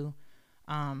key to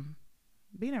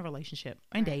being in a relationship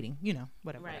and dating.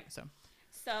 Whatever. Right. whatever.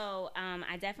 So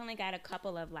I definitely got a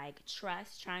couple of like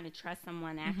trying to trust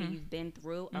someone after you've been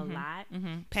through a lot.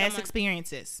 Past Someone-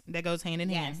 experiences that goes hand in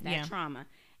Yes, hand. that Yeah. trauma.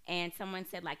 And someone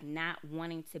said like not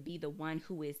wanting to be the one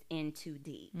who is in too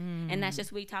deep. And that's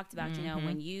just what we talked about,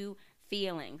 when you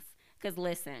feelings. Because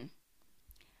listen,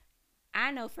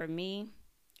 I know for me,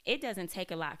 it doesn't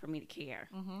take a lot for me to care.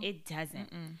 It doesn't.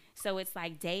 So it's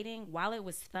like dating, while it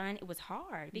was fun, it was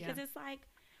hard because it's like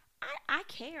I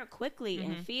care quickly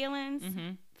and feelings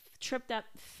tripped up,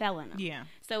 fell in them. Yeah.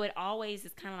 So it always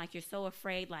is kind of like you're so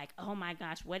afraid, like, oh my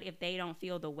gosh, what if they don't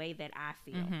feel the way that I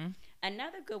feel?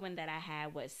 Another good one that I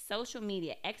had was social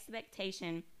media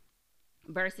expectation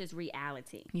versus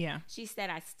reality. Yeah. She said,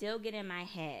 I still get in my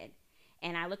head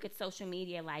and I look at social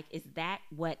media like, is that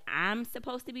what I'm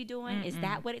supposed to be doing? Is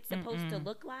that what it's supposed to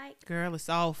look like? Girl, it's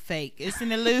all fake. It's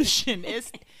an illusion.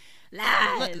 It's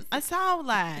lies. It's all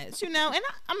lies, And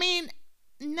I mean,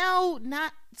 no,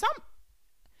 not some.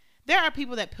 There are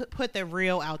people that put the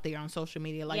real out there on social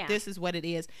media, like this is what it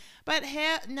is. But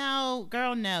hell, no,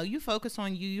 girl, no. You focus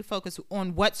on you. You focus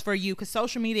on what's for you, because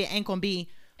social media ain't gonna be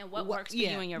and what works for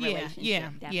you in your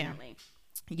relationship. Definitely.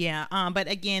 Yeah. But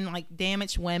again, like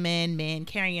damaged women, men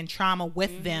carrying trauma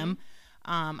with them.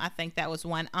 I think that was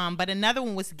one. But another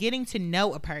one was getting to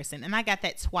know a person, and I got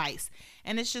that twice.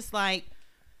 And it's just like,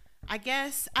 I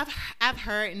guess I've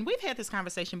heard, and we've had this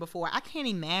conversation before. I can't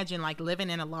imagine like living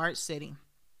in a large city.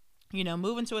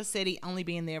 Moving to a city, only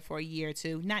being there for a year or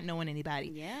two, not knowing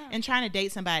anybody, and trying to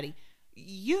date somebody.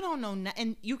 You don't know,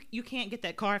 and you can't get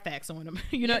that Carfax on them.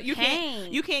 You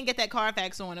can't get that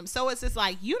Carfax on them. So it's just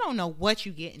like you don't know what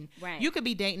you're getting. Right. You could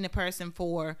be dating a person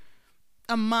for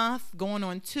a month, going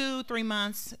on 2-3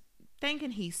 months,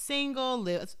 thinking he's single,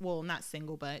 lives not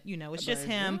single, but it's just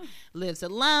him, lives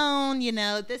alone.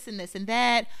 This and this and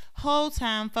that. Whole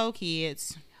time, 4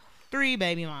 kids, 3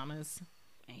 baby mamas.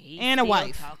 And a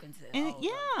wife, and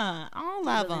all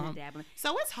of them.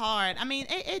 So it's hard. I mean,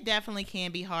 it definitely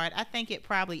can be hard. I think it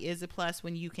probably is a plus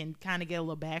when you can kind of get a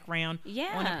little background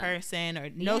on a person, or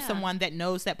know someone that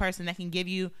knows that person that can give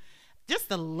you just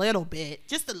a little bit.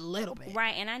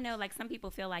 Right. And I know, like, some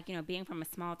people feel like being from a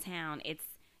small town, it's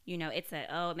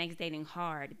it makes dating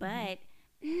hard, but at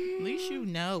least you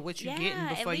know what you're getting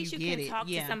before you get it. At least you can talk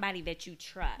to somebody that you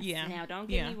trust. Yeah. Now, don't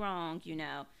get me wrong.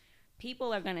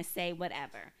 People are going to say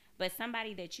whatever, but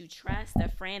somebody that you trust, a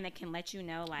friend that can let you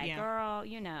know, like, girl,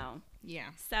 Yeah.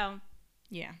 So,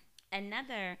 yeah.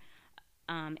 Another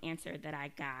answer that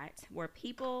I got were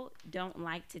people don't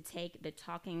like to take the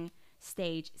talking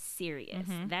stage serious.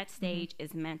 That stage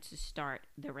is meant to start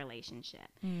the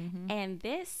relationship. And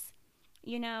this,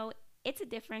 it's a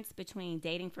difference between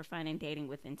dating for fun and dating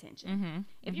with intention.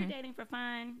 If you're dating for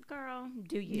fun, girl,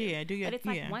 do you? Yeah, do you? But it's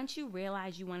like once you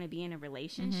realize you want to be in a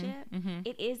relationship,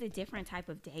 it is a different type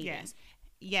of dating.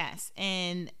 Yes.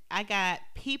 And I got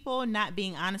people not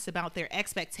being honest about their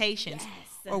expectations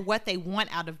or what they want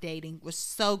out of dating was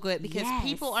so good, because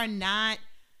people are not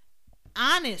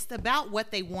honest about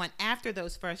what they want after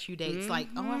those first few dates. Like,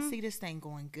 oh, I see this thing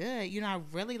going good. I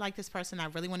really like this person. I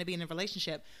really want to be in a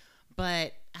relationship.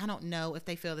 But I don't know if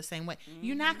they feel the same way.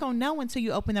 You're not going to know until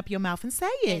you open up your mouth and say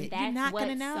it. You're not going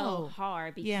to know. So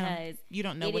hard, because you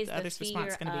don't know what the other's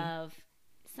response is going to be. Of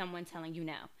someone telling you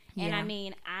no. And I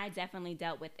mean, I definitely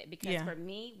dealt with it, because for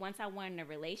me, once I wanted a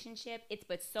relationship, it's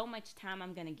but so much time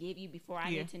I'm going to give you before I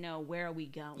get to know where are we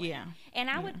going. Yeah. And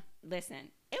I would listen.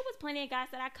 It was plenty of guys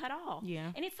that I cut off. Yeah.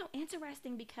 And it's so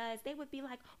interesting, because they would be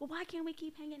like, well, why can't we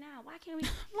keep hanging out? Why can't we?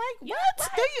 Like, what?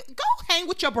 Do you go hang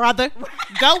with your brother?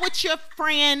 Go with your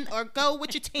friend, or go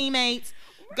with your teammates.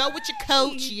 Go with your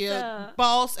coach, your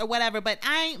boss, or whatever. But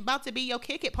I ain't about to be your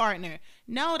kick it partner.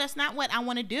 No, that's not what I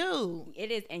want to do.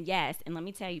 It is. And yes, and let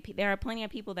me tell you, there are plenty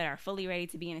of people that are fully ready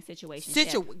to be in a situation.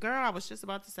 Girl, I was just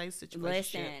about to say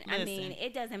situation. Listen, I mean,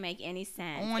 it doesn't make any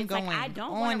sense. Ongoing. It's like, I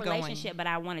don't want a relationship, but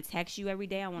I want to text you every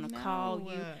day. I want to call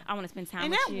you. I want to spend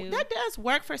time with you. That does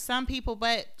work for some people,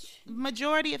 but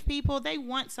majority of people, they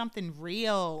want something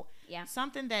real. Yeah.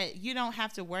 Something that you don't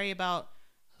have to worry about,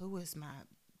 who is my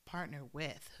partner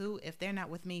with? Who, if they're not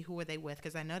with me, who are they with?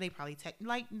 Because I know they probably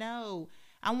no.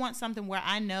 I want something where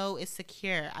I know it's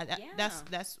secure. That's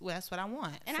what I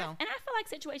want. And I feel like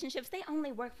situationships, they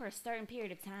only work for a certain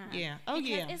period of time. Yeah.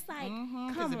 It's like,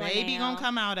 come on, the baby now. gonna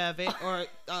come out of it, or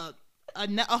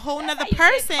a whole nother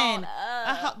person.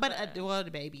 The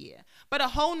baby, but a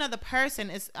whole nother person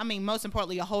is. I mean, most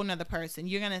importantly, a whole nother person.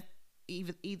 You're gonna.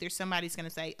 Either somebody's gonna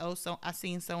say, "Oh, so I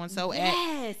seen so and so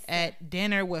at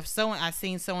dinner with so, I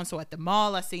seen so and so at the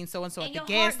mall, I seen so and so at the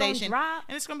gas station," and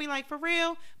it's gonna be like, for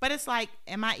real. But it's like,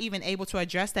 am I even able to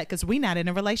address that? Because we're not in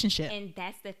a relationship. And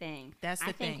that's the thing. I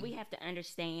think we have to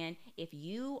understand, if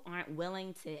you aren't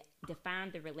willing to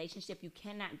define the relationship, you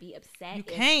cannot be upset. You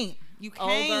can't.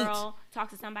 Old girl talk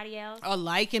to somebody else, or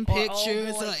liking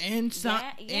pictures, or in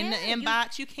the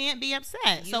inbox. You can't be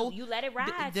upset. So you let it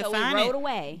ride. So it rode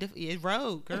away. It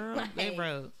rode, girl. It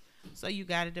rode. So you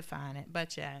got to define it.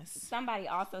 But yes. Somebody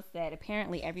also said,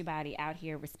 apparently everybody out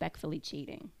here respectfully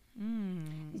cheating.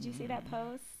 Did you see that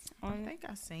post? I think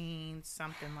I seen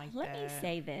something like that. Let me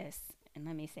say this, and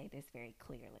let me say this very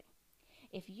clearly.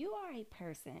 If you are a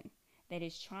person that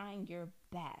is trying your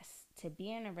best to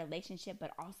be in a relationship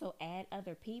but also add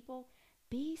other people,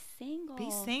 be single. Be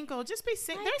single. Just be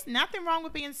single. Like, there's nothing wrong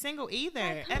with being single either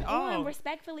like, at come on, all.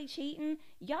 respectfully cheating,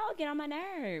 y'all get on my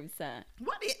nerves. That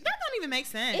don't even make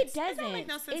sense. It doesn't. It don't make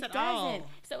no sense it at doesn't. all.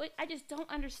 So I just don't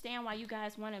understand why you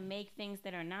guys want to make things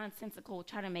that are nonsensical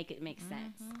try to make it make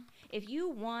sense. If you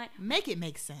want, make it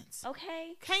make sense.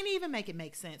 Okay. Can't even make it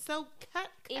make sense. So cut.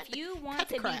 If you want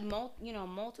to be,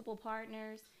 multiple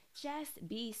partners, just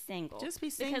be single. Just be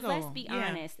single. Because let's be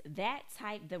honest, that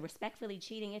type, the respectfully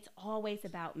cheating, it's always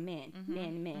about men.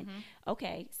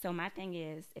 Okay, so my thing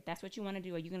is, if that's what you want to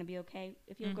do, are you going to be okay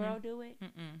if your girl do it?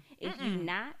 If you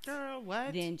not, girl,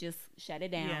 what? Then just shut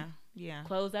it down. Yeah.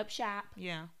 Close up shop.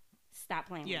 Yeah. Stop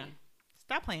playing with me.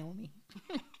 Stop playing with me.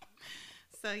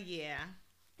 So, yeah.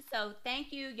 So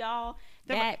thank you, y'all.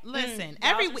 Listen,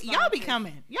 every week y'all be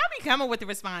coming with the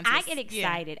responses. I get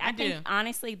excited. Yeah, I think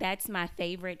honestly that's my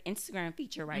favorite Instagram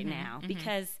feature right now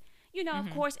because of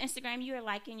course Instagram you're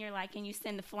liking, you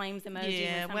send the flames emoji,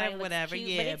 yeah, when somebody whatever, looks cute,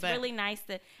 yeah, but it's really nice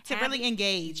to really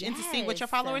engage and to see what your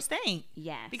followers think.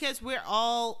 Yes, because we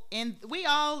all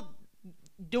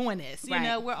doing this. You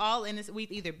know, we're all in this.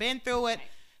 We've either been through it,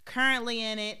 currently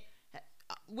in it.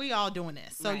 We all doing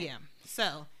this. So yeah.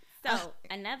 So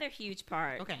another huge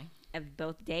part of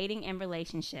both dating and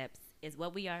relationships is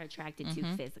what we are attracted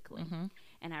to physically.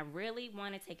 And I really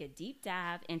want to take a deep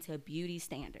dive into beauty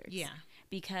standards. Yeah.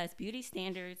 Because beauty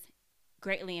standards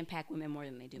greatly impact women more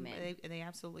than they do men. They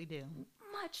absolutely do.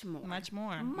 Much more.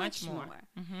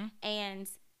 And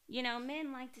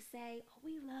men like to say, "Oh,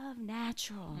 we love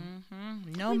natural.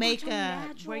 No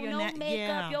makeup. Wear your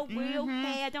makeup, your real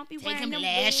hair. Don't be wearing them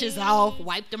lashes wigs. off.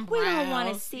 Wipe them brows. We don't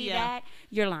want to see that."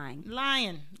 You're lying.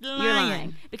 You're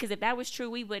lying. Because if that was true,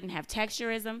 we wouldn't have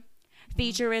texturism,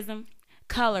 featureism,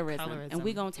 colorism. And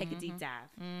we're going to take a deep dive.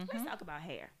 Let's talk about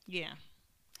hair. Yeah.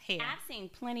 Hair. I've seen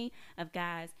plenty of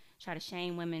guys try to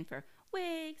shame women for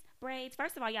wigs, braids.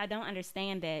 First of all, y'all don't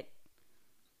understand that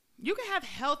you can have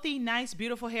healthy, nice,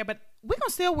 beautiful hair, but we're going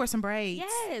to still wear some braids.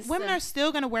 Yes. Women are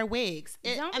still going to wear wigs.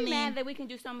 Don't be mad that we can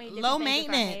do so many different low things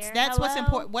maintenance. with our hair. That's what's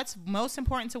important. What's most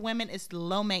important to women is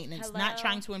low maintenance, not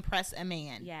trying to impress a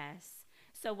man. Yes.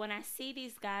 So when I see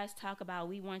these guys talk about,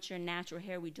 we want your natural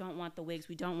hair, we don't want the wigs,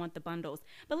 we don't want the bundles.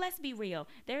 But let's be real.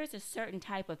 There is a certain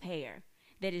type of hair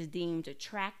that is deemed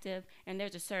attractive, and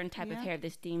there's a certain type of hair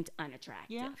that's deemed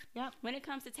unattractive. When it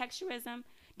comes to texturism,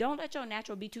 don't let your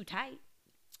natural be too tight.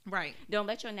 Right. Don't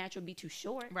let your natural be too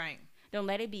short. Right. Don't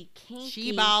let it be kinky.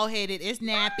 She bald headed. It's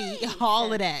nappy.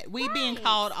 All of that. We being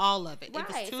called all of it.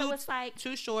 Right. It was so it's like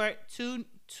too short, too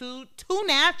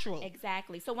natural.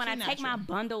 Exactly. So when I take my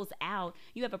bundles out,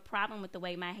 you have a problem with the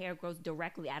way my hair grows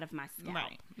directly out of my scalp.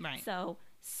 Right. So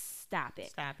stop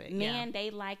it. Men,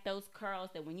 they like those curls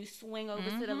that when you swing over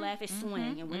to the left, it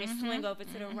swing. And when it swing over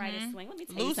to the right, it swing. Let me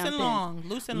tell you something.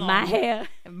 Loose and long. My hair.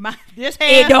 This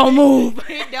hair. It don't move.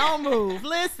 It don't move.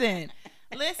 Listen,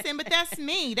 but that's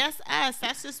me. That's us.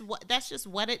 That's just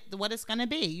what it's gonna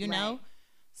be, you know?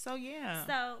 So yeah.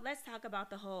 So let's talk about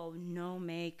the whole no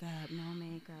makeup.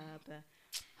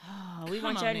 Oh, we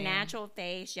want your natural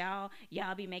face. Y'all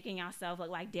be making yourself look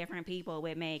like different people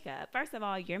with makeup. First of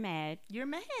all, you're mad. You're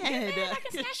mad. I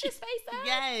can snatch his face up.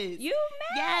 Yes. You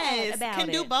mad about Can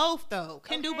it. do both, though.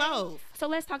 Can do both. So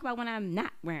let's talk about when I'm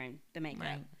not wearing the makeup.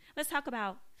 Right. Let's talk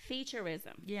about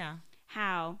featureism. Yeah.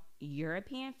 How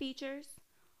European features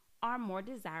are more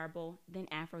desirable than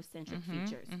Afrocentric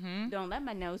features. Don't let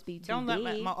my nose be too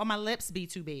big. Let my lips be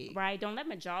too big. Right. Don't let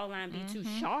my jawline be too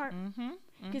sharp.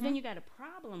 Because then you got a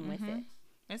problem with it.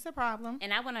 It's a problem.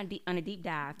 And I went on a deep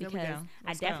dive because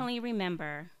I definitely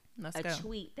remember a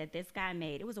tweet that this guy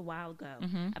made. It was a while ago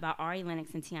about Ari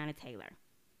Lennox and Tiana Taylor.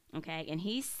 Okay. And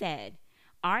he said,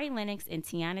 Ari Lennox and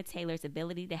Tiana Taylor's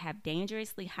ability to have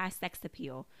dangerously high sex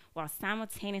appeal while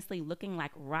simultaneously looking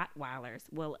like Rottweilers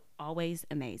will always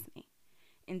amaze me.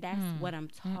 And that's what I'm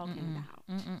talking about.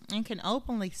 And can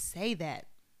openly say that.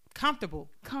 Comfortable.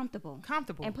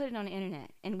 And put it on the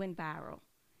internet and went viral.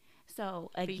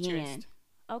 So again,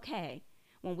 okay,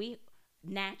 when we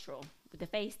natural with the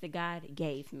face that God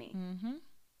gave me.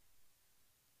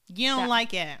 You don't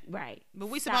like it. Right. But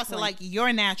we supposed to like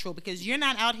your natural because you're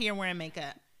not out here wearing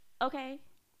makeup. Okay.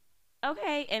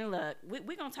 And look,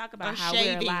 we're going to talk about how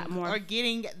we're a lot more. Or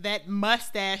getting that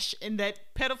mustache and that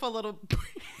pitiful little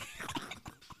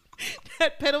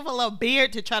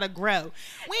beard to try to grow.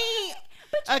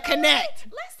 Connect.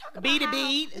 Let's talk about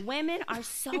B2B. Women are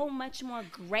so much more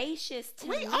gracious to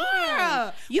men.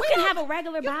 Are. You can have a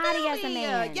regular body as a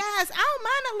man. Yes, I don't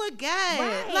mind to look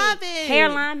good. Right. Love it.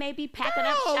 Hairline may be packing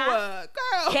up shop.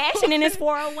 Girl. cashing in his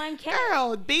 401k.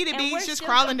 Girl, B2B's just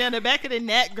crawling down the back of the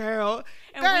neck, girl.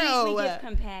 And girl, we give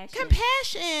compassion.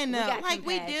 Compassion.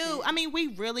 We compassion. do. I mean, we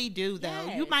really do, though.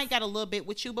 Yes. You might got a little bit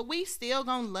with you, but we still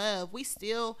gonna love. We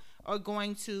still are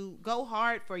going to go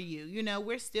hard for you. You know,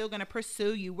 we're still going to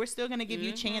pursue you. We're still going to give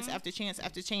you chance after chance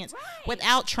after chance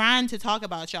without trying to talk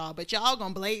about y'all. But y'all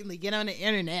going to blatantly get on the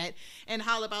internet and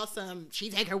holler about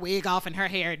she take her wig off and her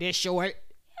hair this short.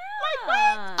 Like,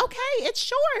 what? Okay, it's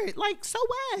short. Like, so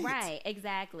what? Right,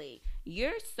 exactly.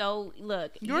 You're so,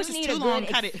 look, yours you is need too a long. good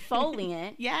Cut it.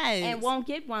 exfoliant. Yes. And won't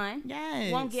get one.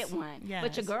 Yes. Won't get one. Yes.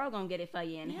 But your girl gonna get it for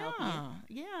you and help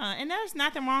you. Yeah. And there's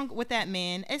nothing wrong with that,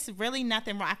 man. It's really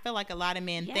nothing wrong. I feel like a lot of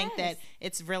men think that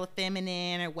it's real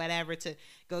feminine or whatever to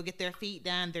go get their feet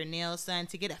done, their nails done,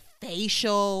 to get a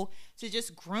facial, to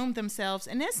just groom themselves.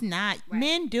 And it's not. Right.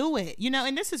 Men do it. You know,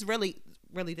 and this is really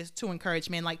just to encourage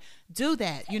men, like, do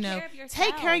that.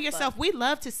 Take care of yourself. We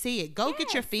love to see it. Go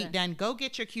get your feet done. Go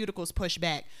get your cuticles pushed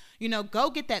back. Go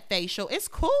get that facial. It's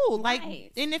cool. Like,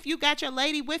 and if you got your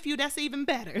lady with you, that's even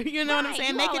better. You know what I'm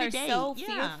saying? Make it a date. You all are so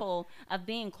fearful of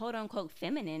being quote unquote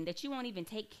feminine that you won't even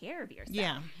take care of yourself.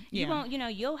 Yeah. You won't,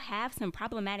 you'll have some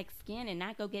problematic skin and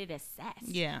not go get it assessed.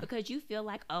 Yeah. Because you feel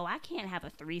like, oh, I can't have a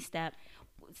 3-step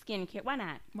skincare. Why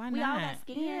not? We all got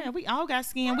skin. Yeah, we all got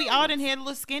skin. Right. We all done had a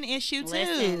little skin issue too.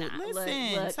 Listen.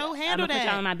 Look, so handle that. I'm put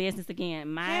y'all in my business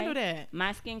again. Handle that.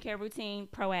 My skincare routine,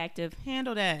 proactive.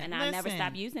 Handle that. And I'll never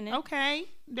stop using it. Okay,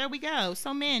 there we go.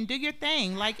 So men, do your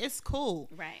thing. Like, it's cool.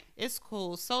 Right. It's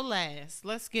cool. So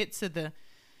let's get to the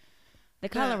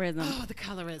colorism. The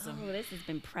colorism. Oh, this has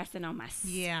been pressing on my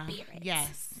spirit.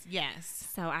 Yes.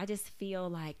 So I just feel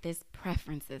like this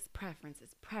preferences.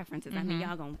 Mm-hmm. I mean,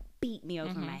 y'all gonna beat me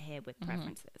over my head with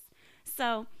preferences.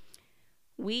 So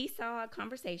we saw a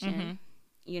conversation,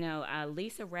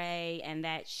 Lisa Ray and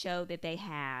that show that they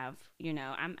have,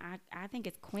 I think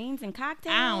it's Queens and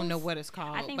Cocktails. I don't know what it's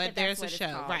called, but there's a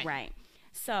show. Right.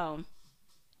 So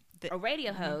a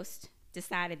radio host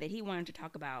decided that he wanted to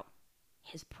talk about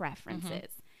his preferences.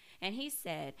 And he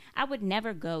said, I would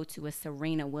never go to a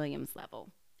Serena Williams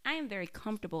level. I am very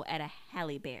comfortable at a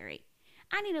Halle Berry.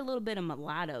 I need a little bit of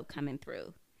mulatto coming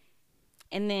through.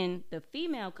 And then the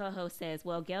female co-host says,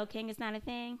 well, Gayle King is not a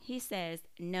thing. He says,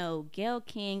 no, Gayle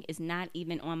King is not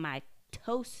even on my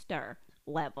toaster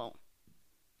level.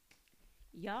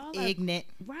 Y'all are, ignorant.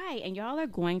 Right. And y'all are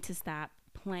going to stop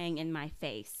playing in my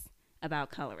face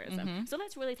about colorism. So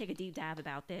let's really take a deep dive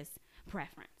about this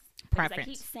preference. Because I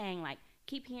keep saying,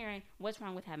 keep hearing what's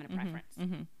wrong with having a preference.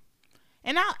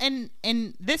 And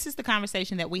this is the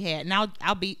conversation that we had. And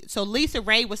I'll be so Lisa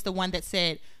Ray was the one that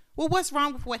said, well, what's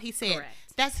wrong with what he said? Correct.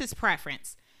 That's his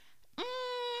preference.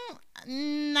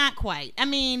 Not quite. I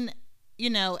mean,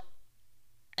 and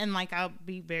I'll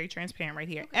be very transparent right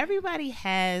here. Okay. Everybody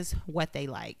has what they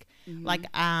like.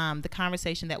 Like the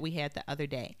conversation that we had the other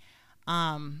day.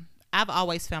 I've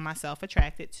always found myself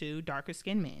attracted to darker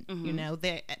skinned men,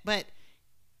 but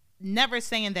never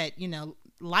saying that,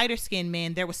 lighter skinned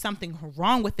men, there was something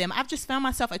wrong with them. I've just found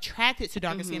myself attracted to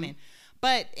darker skinned men.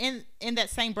 But in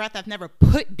that same breath, I've never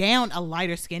put down a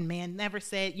lighter skinned man, never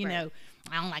said, I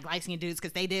don't like light skinned dudes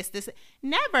because they this.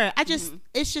 Never. I just,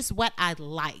 it's just what I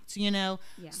liked, Yeah.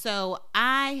 So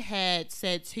I had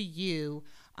said to you,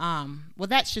 well,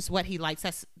 that's just what he likes.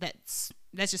 That's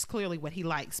just clearly what he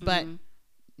likes. But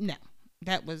no,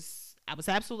 I was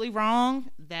absolutely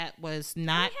wrong. That was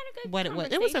not what it was.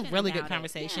 It was a really good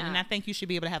conversation. And I think you should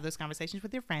be able to have those conversations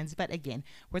with your friends. But again,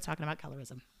 we're talking about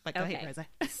colorism. But go ahead, Rosa.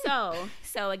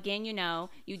 So again,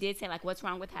 you did say, what's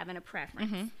wrong with having a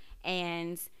preference?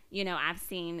 And, I've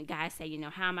seen guys say,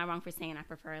 how am I wrong for saying I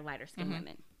prefer lighter skinned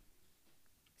women?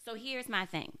 So here's my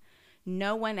thing.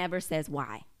 No one ever says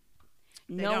why.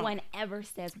 No one ever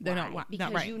says why.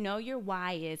 Because your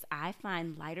why is I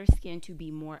find lighter skin to be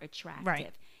more attractive.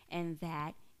 Right. And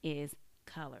that is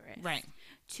colorist. Right.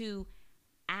 To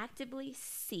actively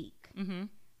seek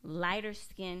lighter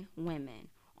skinned women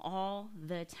all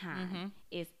the time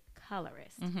is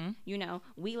colorist.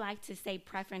 We like to say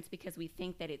preference because we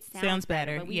think that it sounds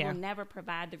better. But we will never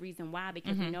provide the reason why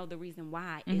because we know the reason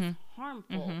why is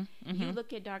harmful. You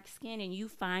look at dark skin and you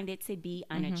find it to be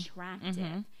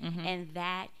unattractive. And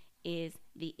that is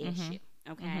the issue.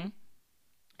 Okay?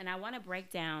 And I want to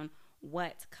break down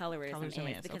what colorism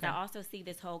is because I also see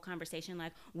this whole conversation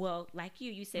like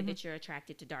you said that you're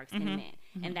attracted to dark skinned men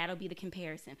and that'll be the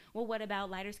comparison. Well, what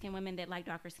about lighter skinned women that like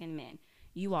darker skinned men?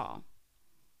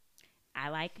 I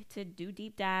like to do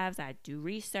deep dives. I do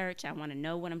research. I want to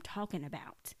know what I'm talking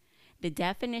about. The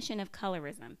definition of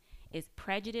colorism is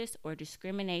prejudice or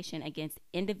discrimination against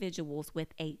individuals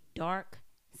with a dark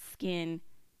skin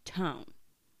tone.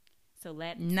 So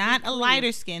let's not a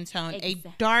lighter skin tone, a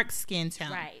dark skin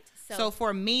tone. Right. So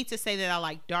for me to say that I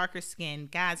like darker skin,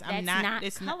 guys, I'm not.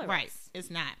 It's colorist. not right. It's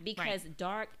not because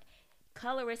dark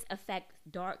colorists affect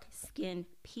dark skinned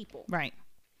people. Right.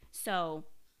 So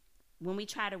when we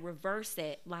try to reverse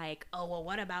it, like, oh well,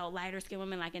 what about lighter skinned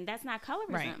women? Like, and that's not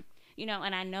colorism, right. you know.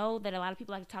 And I know that a lot of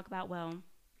people like to talk about, well,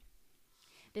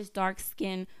 this dark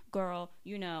skinned girl,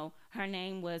 you know, her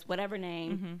name was whatever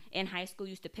name in high school,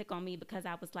 used to pick on me because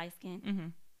I was light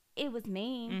skinned. It was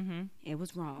mean. It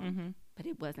was wrong, but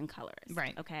it wasn't colorist.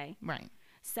 Right. Okay. Right.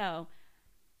 So,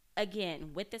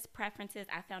 again, with this preferences,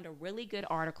 I found a really good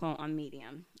article on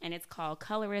Medium, and it's called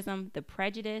Colorism, the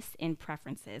Prejudice in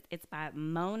Preferences. It's by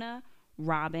Mona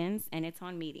Robbins, and it's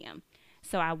on Medium.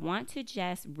 So I want to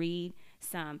just read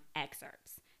some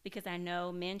excerpts because I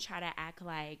know men try to act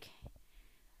like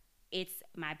it's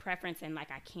my preference and like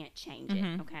I can't change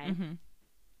it, okay?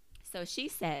 So she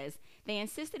says, they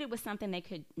insisted it was something they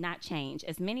could not change,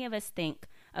 as many of us think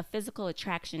of physical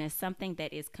attraction as something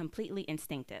that is completely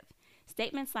instinctive.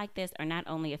 Statements like this are not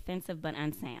only offensive but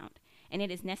unsound, and it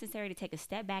is necessary to take a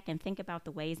step back and think about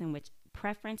the ways in which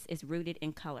preference is rooted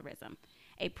in colorism.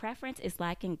 A preference is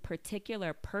lacking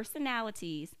particular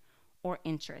personalities or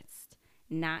interests,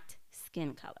 not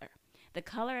skin color. The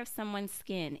color of someone's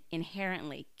skin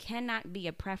inherently cannot be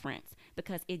a preference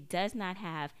because it does not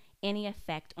have any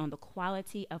effect on the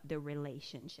quality of the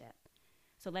relationship.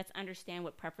 So let's understand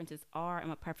what preferences are and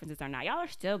what preferences are not. Y'all are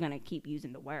still going to keep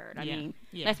using the word. I mean,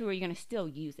 that's where you're going to still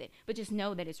use it. But just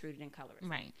know that it's rooted in colorism.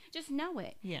 Right. Just know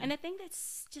it. Yeah. And the thing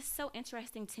that's just so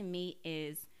interesting to me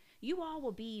is you all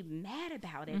will be mad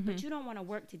about it, but you don't want to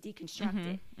work to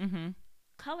deconstruct it.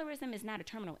 Colorism is not a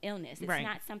terminal illness. It's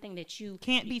not something that you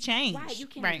can't be changed. Right. You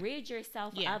can rid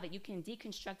yourself of it. You can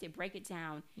deconstruct it, break it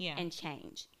down, and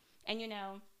change. And, you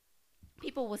know,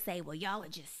 people will say, well, y'all are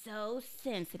just so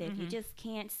sensitive. You just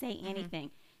can't say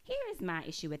anything. Here is my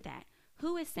issue with that.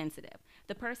 Who is sensitive?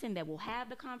 The person that will have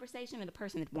the conversation or the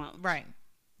person that won't? Right.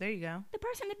 There you go. The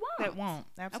person that won't. That won't.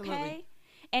 Absolutely. Okay?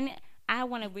 And I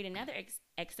want to read another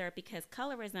excerpt because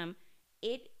colorism,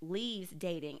 it leaves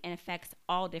dating and affects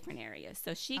all different areas.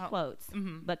 So she quotes,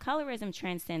 but colorism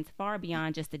transcends far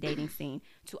beyond just the dating scene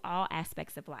to all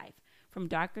aspects of life. From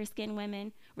darker skinned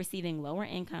women receiving lower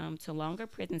income to longer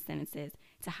prison sentences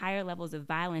to higher levels of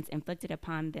violence inflicted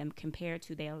upon them compared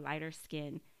to their lighter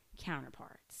skinned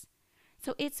counterparts.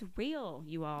 So it's real,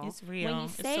 you all. It's real. When you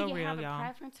say so you real, have a y'all.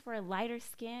 preference for a lighter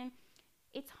skin,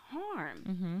 it's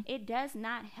harm. It does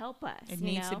not help us. It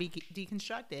needs to be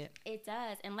deconstructed. It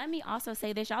does. And let me also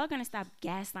say this. Y'all are going to stop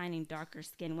gaslighting darker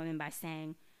skinned women by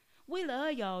saying, we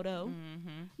love y'all though.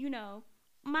 You know,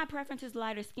 my preference is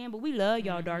lighter skin, but we love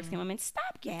y'all dark skinned women.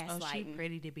 Stop gaslighting. Oh, she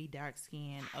pretty to be dark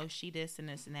skinned. Oh, she this and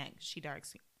this and that. She dark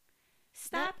skinned.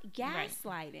 Stop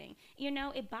gaslighting. You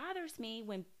know, it bothers me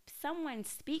when someone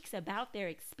speaks about their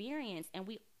experience and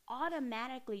we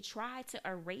automatically try to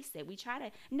erase it. We try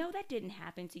to, no, that didn't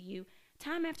happen to you.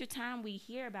 Time after time, we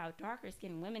hear about darker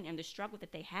skinned women and the struggle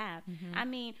that they have. I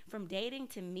mean, from dating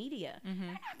to media, you're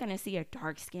not going to see a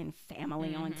dark skinned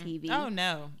family on TV. Oh,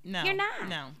 no. You're not.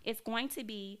 No. It's going to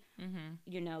be,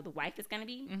 you know, the wife is going to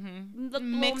be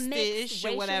mixed-ish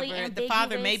or whatever. The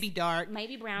father may be dark,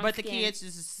 maybe brown but skin. the kids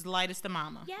is as light as the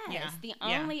mama. Yes.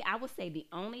 I would say the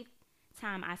only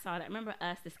time I saw that, remember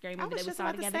Us, the scary movie that we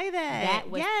saw together? Say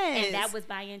that was, and that was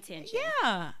by intention.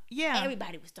 Yeah.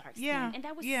 Everybody was dark skinned, and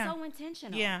that was so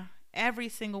intentional. Yeah, every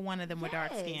single one of them were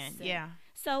dark skinned. Yeah.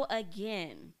 So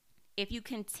again, if you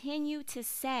continue to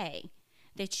say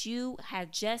that you have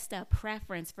just a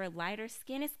preference for lighter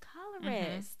skin, it's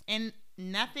colorist. And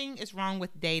nothing is wrong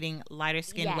with dating lighter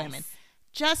skinned women.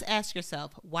 Just ask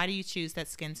yourself, why do you choose that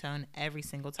skin tone every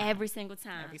single time? Every single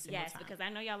time. Every single time. Because I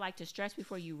know y'all like to stress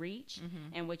before you reach.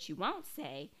 And what you won't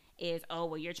say is, oh,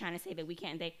 well, you're trying to say that we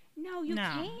can't date. No, you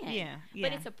can. Yeah.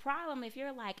 But it's a problem if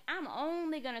you're like, I'm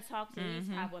only going to talk to these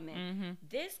type of women.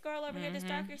 This girl over here that's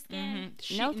darker skin,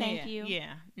 no thank you.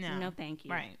 Yeah. No thank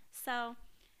you. Right. So,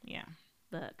 yeah.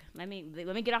 Look, let me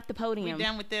get off the podium. We're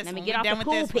done with this. Let me get off the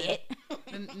pulpit.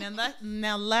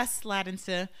 Now let's slide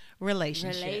into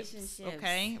relationships.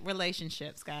 Okay?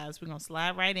 Relationships, guys. We're going to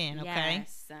slide right in, okay?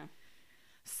 Yes.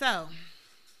 So,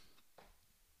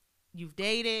 you've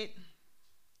dated.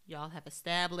 Y'all have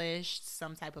established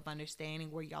some type of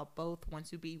understanding where y'all both want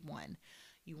to be one.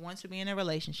 You want to be in a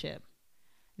relationship.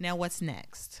 Now, what's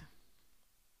next?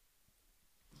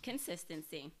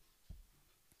 Consistency.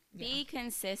 Be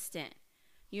consistent.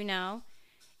 You know,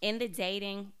 in the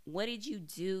dating, what did you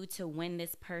do to win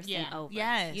this person over?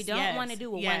 Yes. You don't want to do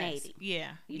a 180. Yeah.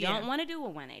 You don't want to do a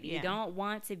 180. You don't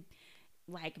want to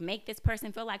like make this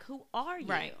person feel like, who are you?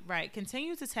 Right.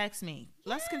 Continue to text me.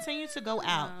 Let's continue to go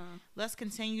out. Let's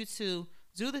continue to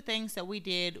do the things that we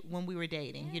did when we were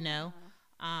dating, you know?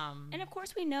 And of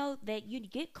course, we know that you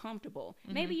get comfortable.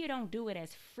 Maybe you don't do it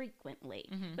as frequently,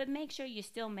 but make sure you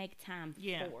still make time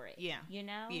for it. Yeah. You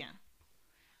know? Yeah.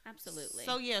 Absolutely.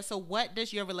 So what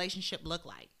does your relationship look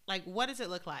like? Like, what does it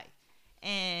look like?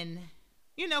 And,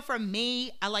 you know, for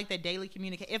me, I like that daily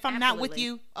communication. If I'm not with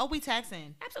you, we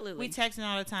texting. Absolutely. We texting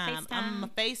all the time. I'm going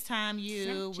to FaceTime you.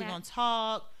 Snapchat. We're going to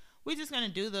talk. We're just going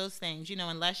to do those things, you know,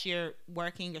 unless you're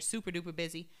working or super duper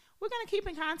busy. We're going to keep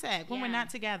in contact when we're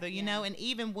not together, you know, and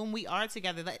even when we are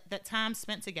together, that time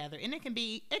spent together. And it can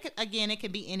be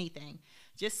anything.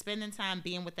 Just spending time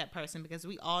being with that person, because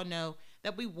we all know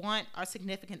that we want our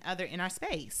significant other in our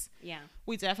space. Yeah.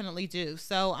 We definitely do.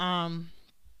 So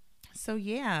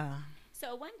yeah.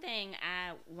 So one thing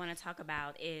I want to talk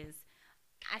about is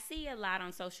I see a lot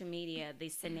on social media,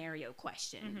 these scenario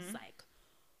questions like,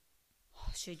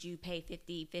 should you pay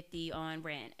 50-50 on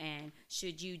rent, and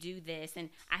should you do this? And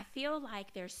I feel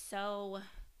like they're so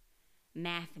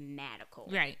mathematical.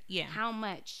 Right. Yeah. How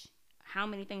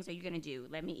many things are you going to do?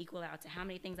 Let me equal out to how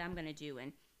many things I'm going to do.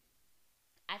 And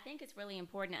I think it's really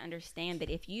important to understand that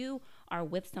if you are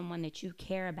with someone that you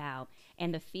care about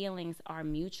and the feelings are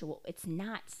mutual, it's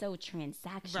not so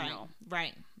transactional.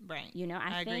 Right. You know,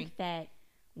 I think that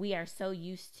we are so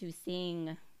used to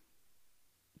seeing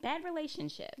bad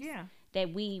relationships. Yeah.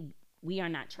 That we are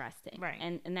not trusting. Right.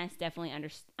 And that's definitely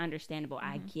understandable.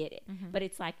 I get it. But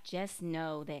it's like, just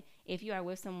know that if you are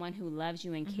with someone who loves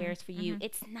you and cares for you,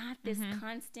 it's not this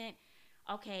constant,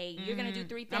 okay, you're going to do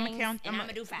 3 things I'm going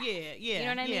to do 5. Yeah. You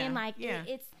know what I mean? Like,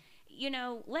 it's, you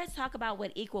know, let's talk about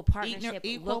what equal partnership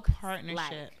looks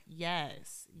like.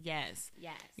 Yes.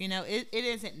 You know, it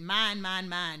isn't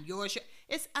mine, yours.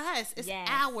 It's us. It's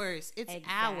ours. It's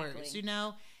ours, you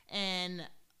know? And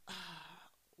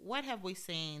what have we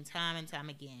seen time and time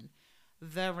again?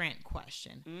 The rent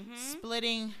question.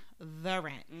 Splitting the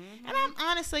rent. And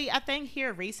I think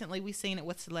here recently we've seen it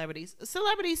with celebrities.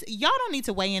 Celebrities, y'all don't need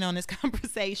to weigh in on this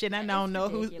conversation. I don't know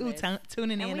who's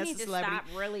tuning in as a celebrity. We need to stop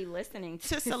really listening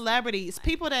to celebrities.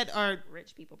 People that are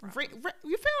rich people problems.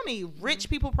 You feel me? Rich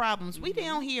people problems. We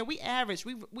down here, we average.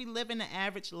 We live in an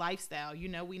average lifestyle. You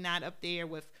know, we not up there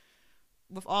with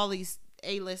all these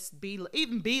A-list,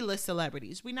 even B-list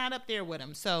celebrities. We're not up there with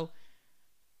them. So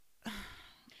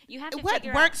you have to what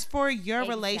works for your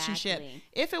relationship.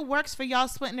 If it works for y'all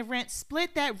splitting the rent,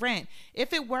 split that rent.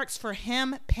 If it works for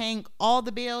him paying all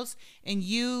the bills and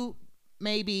you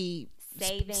maybe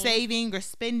saving or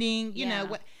spending, you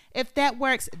know, if that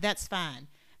works, that's fine.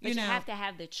 But you have to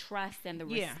have the trust and the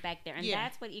respect there. And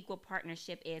that's what equal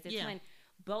partnership is. It's when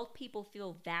both people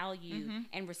feel valued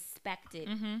and respected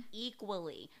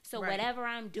equally. So whatever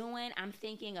I'm doing, I'm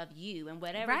thinking of you, and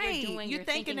whatever you're doing, you're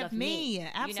thinking of me.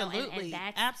 Absolutely, you know,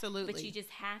 and absolutely. But you just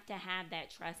have to have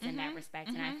that trust and that respect.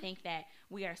 And I think that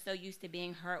we are so used to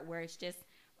being hurt, where it's just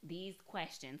these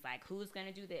questions like, who's going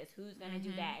to do this, who's going to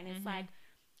do that, and it's like,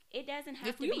 it doesn't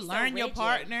have to be so rigid. If you learn your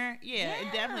partner,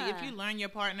 definitely. If you learn your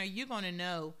partner, you're going to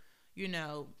know, you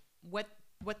know,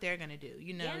 what they're going to do.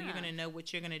 You know, you're going to know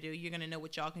what you're going to do. You're going to know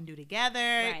what y'all can do together.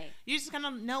 Right. You're just going to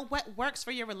know what works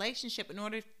for your relationship in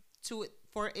order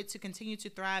for it to continue to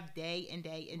thrive day and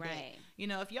day and day. You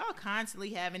know, if y'all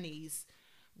constantly having these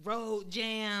road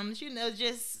jams, you know,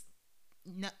 just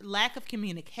lack of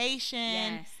communication.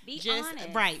 Yes. Be honest.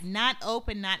 Right. Not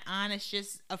open, not honest,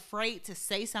 just afraid to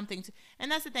say something.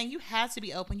 And that's the thing. You have to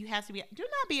be open. Do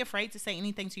not be afraid to say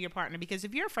anything to your partner, because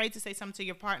if you're afraid to say something to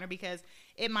your partner because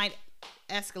it might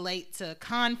escalate to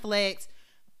conflict,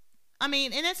 I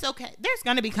mean, and it's okay. There's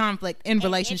going to be conflict in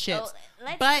relationships.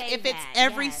 But if it's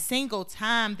every single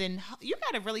time, then you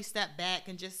got to really step back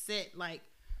and just sit like,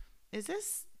 is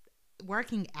this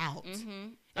working out?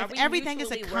 If everything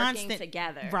is a constant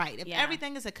together, right? If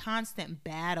everything is a constant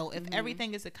battle, if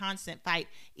everything is a constant fight,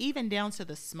 even down to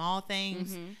the small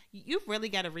things, you've really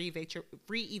got to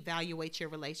reevaluate your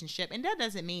relationship. And that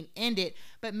doesn't mean end it,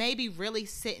 but maybe really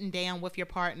sitting down with your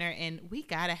partner and we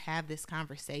got to have this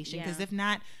conversation, because if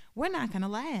not, we're not going to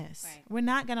last. Right. We're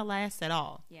not going to last at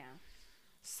all. Yeah.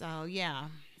 So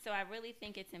So I really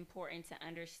think it's important to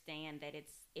understand that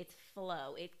it's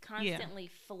flow. It constantly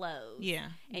flows. Yeah.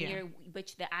 And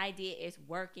but the idea is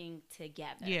working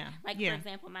together. Yeah. Like for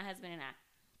example, my husband and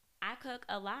I cook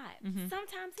a lot.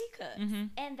 Sometimes he cooks.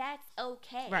 And that's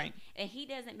okay. Right. And he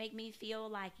doesn't make me feel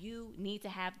like you need to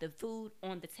have the food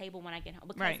on the table when I get home.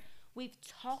 Because we've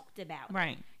talked about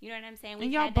it. You know what I'm saying?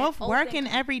 And y'all both working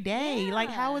every day. Like,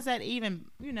 how is that even,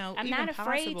 you know, I'm even not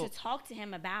afraid possible? to talk to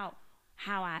him about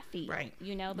how I feel. Right.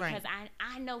 You know, Right. because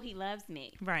I know he loves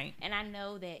me. Right. And I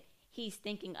know that he's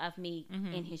thinking of me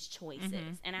in his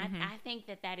choices. And I think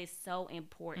that is so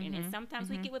important. And sometimes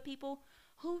we get with people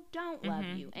who don't love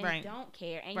you and Right. don't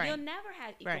care. And Right. you'll never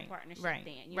have equal Right. partnership Right.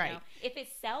 then. You Right. know? If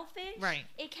it's selfish, Right.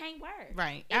 it can't work.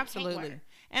 Right. It can't Absolutely. work.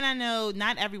 And I know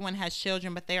not everyone has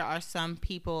children, but there are some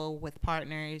people with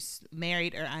partners,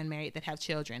 married or unmarried, that have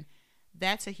children.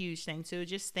 That's a huge thing too.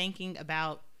 Just thinking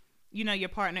about, you know, your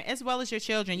partner as well as your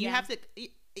children. You Yeah. have to,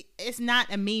 it's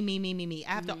not a me.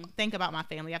 I have to think about my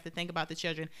family. I have to think about the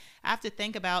children. I have to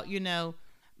think about, you know,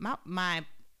 my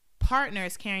partner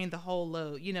is carrying the whole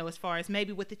load, you know, as far as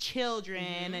maybe with the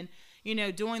children and, you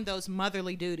know, doing those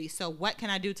motherly duties. So what can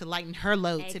I do to lighten her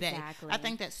load today? Exactly. I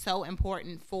think that's so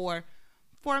important for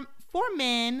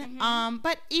men,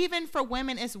 but even for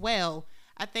women as well.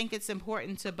 I think it's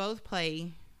important to both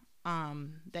play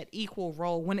that equal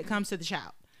role when it comes to the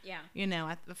child. Yeah. You know,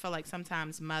 I feel like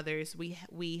sometimes mothers,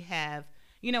 we have,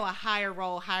 you know, a higher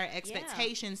role, higher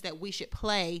expectations that we should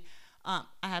play. I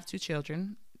have 2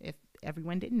 children, if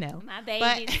everyone didn't know. My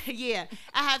babies. But yeah,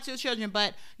 I have 2 children,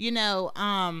 but you know,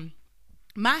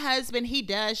 my husband, he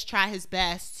does try his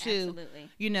best to, Absolutely.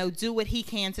 you know, do what he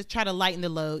can to try to lighten the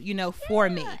load, you know, for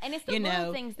me. And it's the you little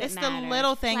know, things that it's matter. the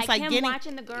little things like him getting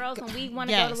watching the girls when we want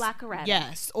to go to La Carreta.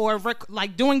 Yes, or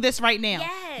like doing this right now.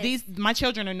 Yes. My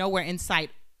children are nowhere in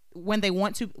sight when they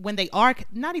want to, when they are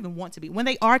not even want to be, when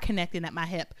they are connecting at my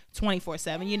hip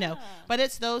 24/7, you know. But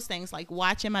it's those things like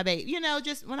watching my baby, you know,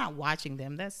 just we're not watching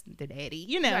them. That's the daddy,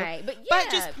 you know. Right. But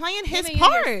just playing his giving you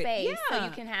part. your space yeah. so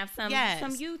you can have some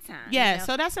you time. Yeah, you know?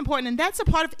 so that's important, and that's a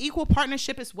part of equal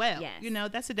partnership as well. Yes. You know,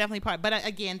 that's a definitely part. But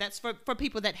again, that's for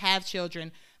people that have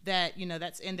children that, you know,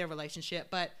 that's in their relationship.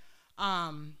 But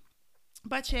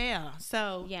yeah,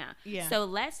 so yeah. So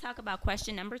let's talk about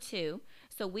question number 2.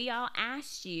 So we all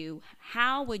asked you,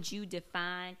 how would you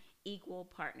define equal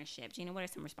partnership? Gina, what are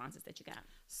some responses that you got?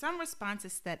 Some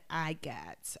responses that I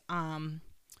got.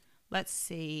 Let's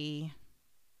see.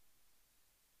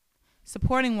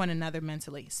 Supporting one another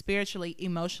mentally, spiritually,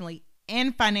 emotionally,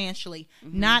 and financially,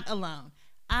 not alone.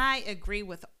 I agree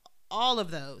with all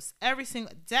of those.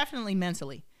 Definitely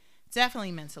mentally.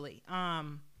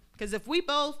 Because if we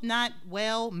both not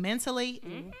well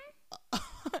mentally,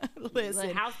 listen,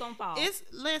 The house gonna fall.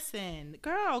 Listen,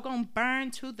 girl, gonna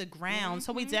burn to the ground.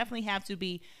 So we definitely have to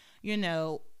be, you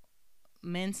know,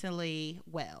 mentally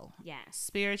well. Yes.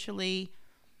 Spiritually,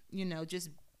 you know, just,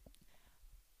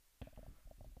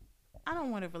 I don't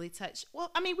want to really touch.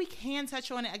 Well, I mean, we can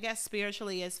touch on it, I guess,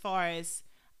 spiritually, as far as,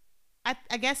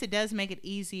 I guess it does make it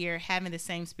easier having the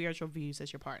same spiritual views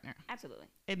as your partner. Absolutely.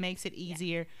 It makes it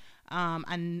easier.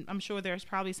 I'm sure there's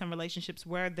probably some relationships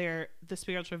where the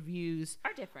spiritual views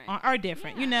Are different. Are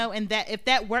different, you know, and that if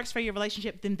that works for your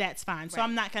relationship, then that's fine. So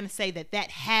I'm not going to say that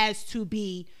has to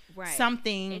be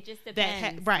something. It just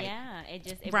depends. Right. Yeah.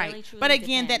 It Right. really truly But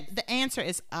again, depends. that the answer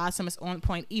is awesome. It's on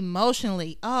point.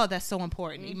 Emotionally, oh, that's so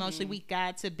important. Emotionally, we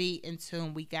got to be in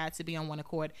tune. We got to be on one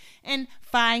accord. And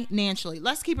financially,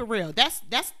 let's keep it real. That's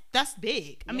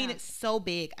big. I mean, it's so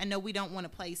big. I know we don't want to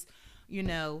place, you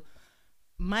know,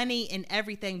 money in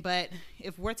everything, but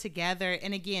if we're together,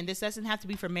 and again, this doesn't have to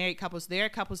be for married couples. There are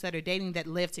couples that are dating that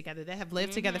live together, that have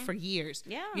lived together for years.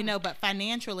 Yeah. You know, but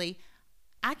financially,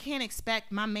 I can't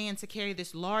expect my man to carry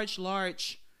this large,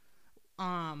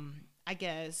 I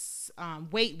guess,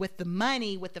 weight with the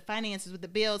money, with the finances, with the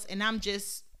bills, and I'm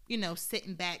just, you know,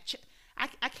 sitting back.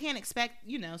 I can't expect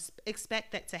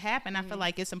that to happen. I feel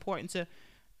like it's important to,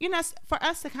 you know, for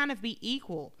us to kind of be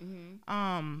equal,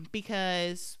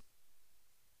 because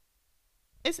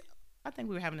I think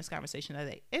we were having this conversation the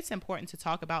other day. It's important to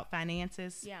talk about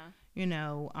finances. Yeah. You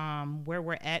know, where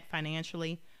we're at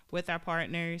financially with our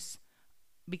partners,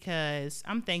 because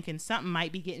I'm thinking something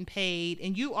might be getting paid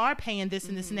and you are paying this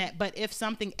and this and that. But if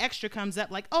something extra comes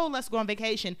up, like, oh, let's go on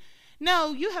vacation.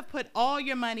 No, you have put all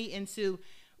your money into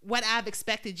what I've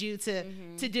expected you to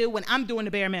do when I'm doing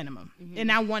the bare minimum,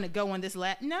 and I want to go on this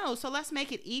no, so let's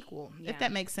make it equal. If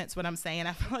that makes sense what I'm saying.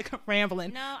 I feel like I'm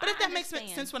rambling. No, but if I that makes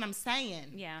understand. sense what I'm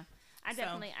saying. Yeah.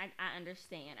 I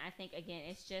understand. I think, again,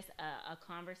 it's just a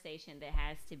conversation that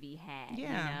has to be had, you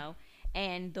know?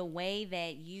 And the way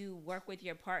that you work with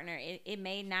your partner, it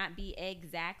may not be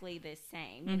exactly the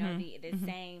same, you know, the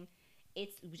same.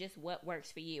 It's just what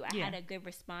works for you. I had a good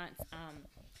response.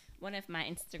 One of my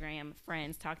Instagram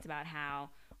friends talked about how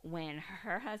when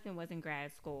her husband was in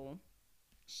grad school,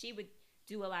 she would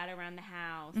do a lot around the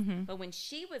house. But when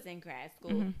she was in grad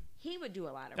school, he would do a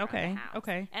lot around the house.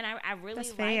 Okay. And I really That's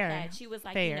liked fair. that. She was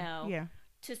like, Fair. you know, Yeah.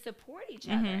 to support each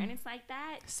other. And it's like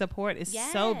that. Support is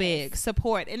so big.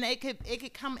 Support. And it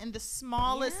could come in the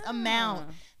smallest amount.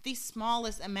 The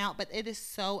smallest amount. But it is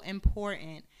so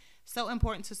important. So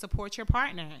important to support your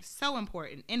partner. So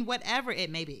important. In whatever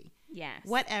it may be. Yes.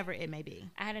 Whatever it may be.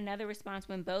 I had another response.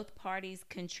 When both parties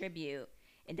contribute,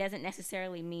 it doesn't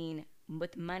necessarily mean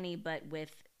with money, but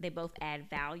they both add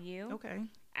value. Okay.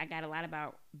 I got a lot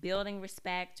about building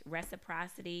respect,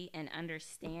 reciprocity, and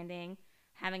understanding.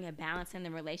 Having a balance in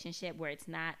the relationship where it's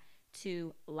not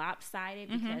too lopsided,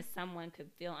 because someone could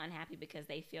feel unhappy because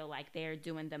they feel like they're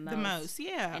doing the most.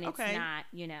 Yeah. And it's not,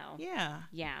 Yeah.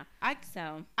 Yeah.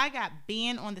 I got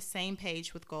being on the same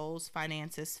page with goals,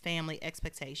 finances, family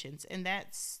expectations. And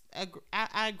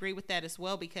I agree with that as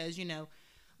well, because,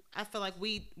 I feel like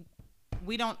we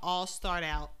don't all start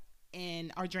out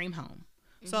in our dream home.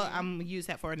 So I'm going to use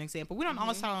that for an example. We don't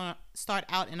all start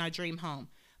out in our dream home.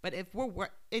 But if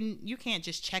and you can't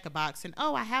just check a box and,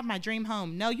 I have my dream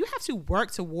home. No, you have to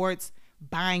work towards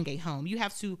buying a home. You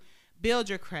have to build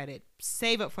your credit,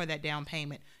 save up for that down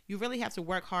payment. You really have to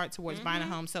work hard towards buying a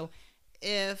home. So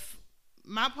if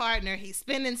my partner, he's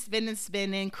spending,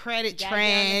 credit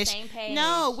trash.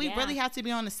 No, we really have to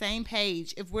be on the same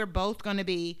page if we're both going to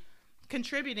be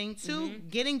contributing to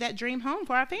getting that dream home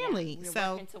for our family.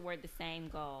 We're working toward the same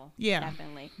goal. Yeah.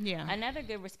 Definitely. Yeah. Another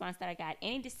good response that I got: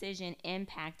 any decision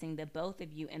impacting the both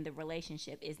of you in the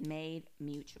relationship is made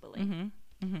mutually.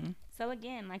 So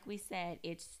again, like we said,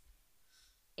 it's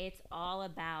all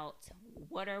about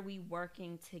what are we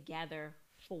working together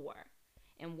for,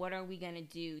 and what are we going to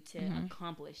do to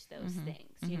accomplish those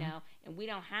things, and we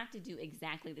don't have to do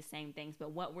exactly the same things,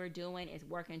 but what we're doing is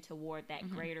working toward that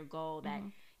greater goal, that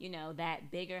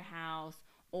that bigger house,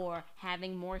 or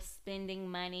having more spending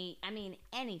money. I mean,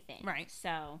 anything. Right.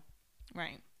 So,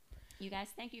 right. You guys,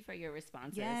 thank you for your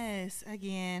responses. Yes.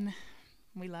 Again,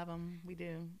 we love them. We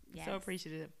do. Yes. So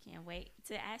appreciative. Can't wait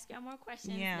to ask y'all more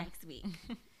questions next week.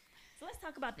 So let's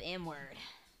talk about the M word.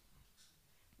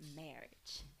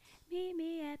 Marriage. Meet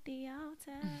me at the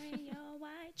altar in your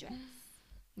white dress.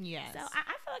 Yes. So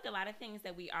I feel like a lot of things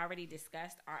that we already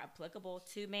discussed are applicable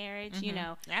to marriage.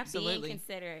 Absolutely. Being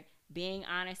considerate, being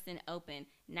honest and open,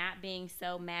 not being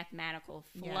so mathematical,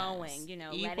 flowing.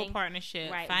 Equal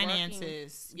partnership,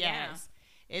 finances. Yes.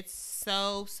 It's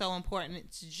so important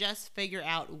to just figure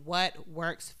out what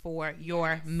works for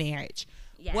your marriage.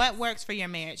 Yes. What works for your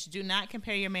marriage? Do not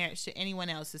compare your marriage to anyone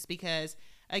else's, because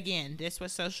again, this is where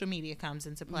social media comes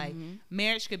into play.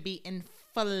 Marriage could be in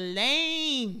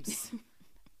flames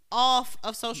off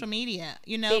of social media,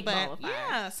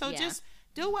 just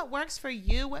do what works for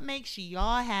you, what makes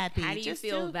y'all happy. How do you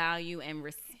feel value and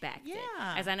respect? Yeah.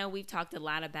 As I know we've talked a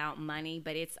lot about money,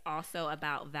 but it's also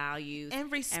about values and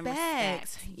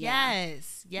respect.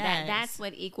 Yes. That's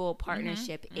what equal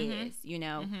partnership is.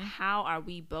 How are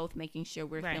we both making sure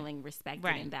we're feeling respected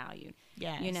and valued?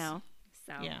 Yes.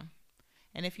 So yeah.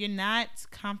 And if you're not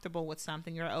comfortable with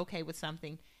something, you're okay with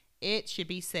something, it should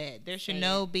be said. There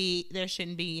shouldn't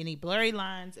be any blurry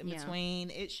lines in between.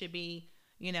 It should be,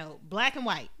 black and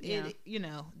white. Yeah.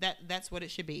 That's what it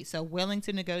should be. So willing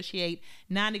to negotiate,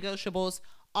 non-negotiables,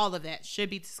 all of that should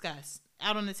be discussed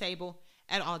out on the table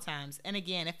at all times. And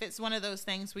again, if it's one of those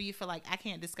things where you feel like I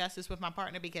can't discuss this with my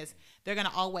partner because they're going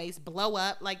to always blow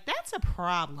up, like that's a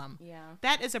problem. Yeah.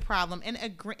 That is a problem. And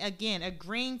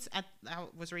agreeing to, I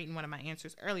was reading one of my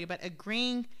answers earlier, but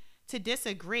agreeing to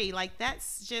disagree, like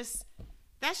that's just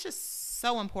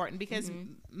so important, because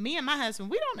me and my husband,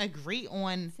 we don't agree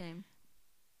on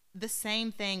the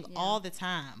same thing all the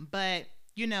time. But,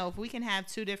 if we can have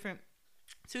two different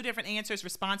answers,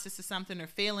 responses to something, or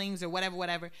feelings, or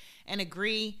whatever, and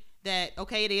agree that,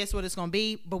 okay, it is what it's going to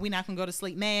be, but we're not going to go to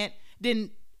sleep mad,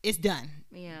 then it's done.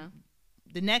 Yeah.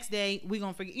 The next day, we're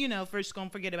going to forget, first going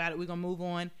to forget about it. We're going to move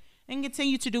on and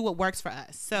continue to do what works for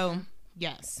us. So,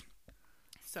 yes.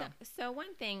 So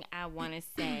one thing I want to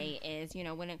say is,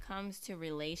 when it comes to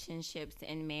relationships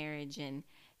and marriage and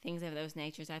things of those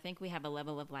natures, I think we have a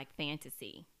level of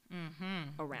fantasy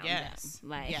around them.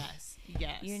 Like, yes.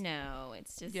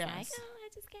 It's just like, I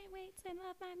just can't wait to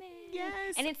love my man.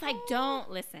 Yes. And it's like,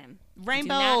 don't listen.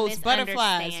 Rainbows,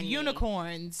 butterflies,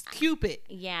 unicorns, Cupid.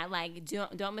 Yeah, like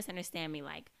don't misunderstand me.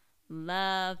 Like,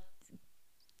 love,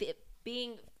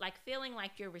 being like feeling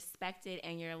like you're respected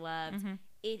and you're loved.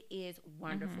 It is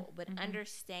wonderful, but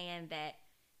understand that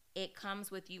it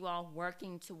comes with you all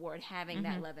working toward having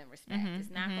that love and respect. It's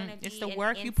not going to be it's the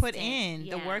work you put in.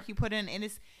 The work you put in, and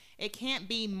it can't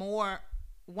be more.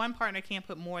 One partner can't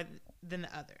put more than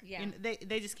the other. Yeah,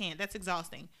 they just can't. That's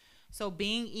exhausting. So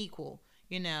being equal,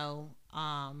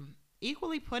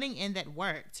 equally putting in that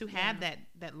work to have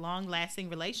that long lasting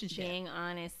relationship. Being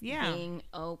honest, being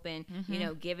open, you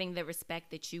know, giving the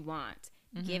respect that you want,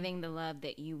 giving the love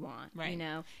that you want, you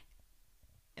know.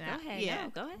 Go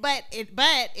ahead. But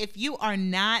if you are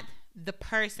not the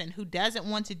person who doesn't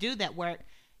want to do that work,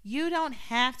 you don't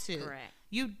have to. Correct.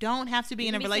 You don't have to be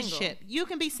in a relationship. You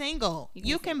can be single.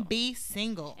 You can be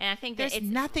single. And I think there's that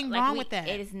nothing wrong with that.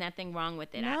 It is nothing wrong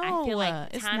with it. No, I feel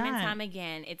like time and time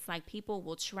again, it's like people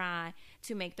will try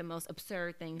to make the most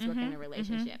absurd things work in a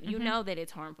relationship. You know that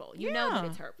it's harmful. You know that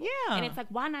it's hurtful. Yeah. And it's like,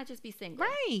 why not just be single?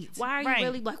 Right. Why are you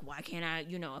really like, why can't I,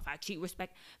 you know, if I cheat,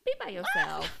 respect, be by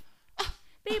yourself.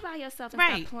 Be by yourself and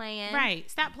stop playing.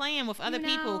 Right. Stop playing with other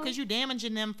people because you're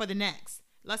damaging them for the next.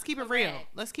 Let's keep it real.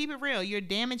 Let's keep it real. You're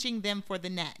damaging them for the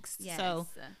next. Yes.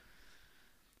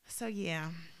 So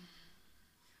yeah.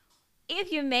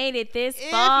 If you made it this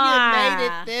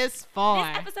far. This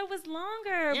episode was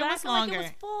longer. But I feel like it was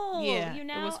full. Yeah, you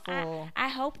know? it was full. I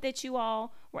hope that you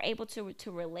all were able to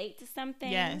relate to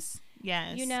something. Yes.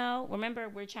 You know, remember,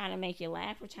 we're trying to make you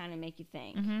laugh. We're trying to make you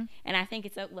think. And I think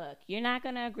look, you're not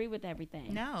going to agree with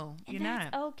everything. No, you're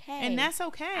not. Okay. And that's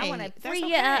okay. I want to free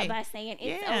you up by saying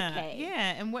it's okay.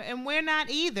 Yeah, and we're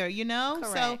not either, you know?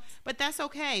 Correct. So, but that's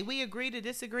okay. We agree to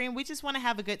disagree, and we just want to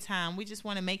have a good time. We just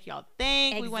want to make y'all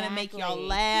think. Exactly. We want to make y'all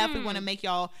laugh. We want to make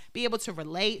y'all be able to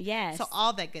relate. Yes. So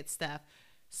all that good stuff.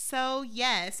 So,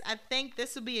 yes, I think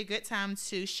this would be a good time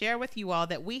to share with you all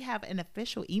that we have an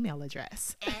official email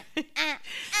address.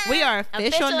 We are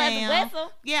official now. As a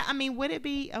whistle. Yeah, I mean, would it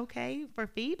be okay for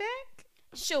feedback?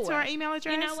 Sure. To our email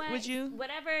address? You know what? Would you?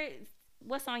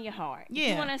 What's on your heart. Yeah. If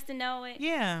you want us to know it.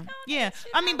 Yeah. Yeah.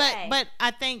 I mean, but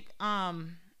I think,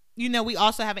 you know, we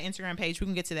also have an Instagram page. We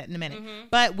can get to that in a minute.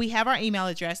 But we have our email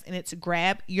address, and it's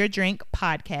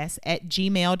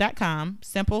grabyourdrinkpodcast@gmail.com.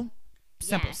 Simple.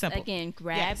 Again,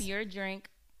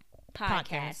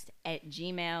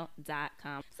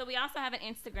 grabyourdrinkpodcast@gmail.com. So we also have an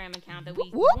Instagram account that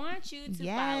we want you to follow.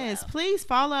 Yes, please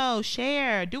follow,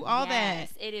 share, do all that.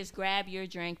 Yes, it is Grab Your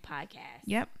Drink Podcast.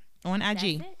 Yep, on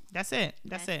IG. That's it.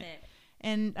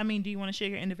 And I mean, do you want to share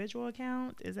your individual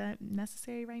account? Is that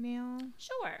necessary right now?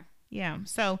 Sure. Yeah.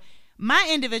 So my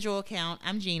individual account,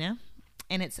 I'm Gina,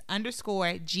 and it's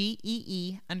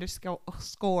 _GEE_NA.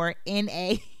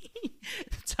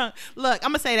 Look,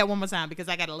 I'm gonna say that one more time because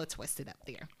I got a little twisted up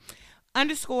there.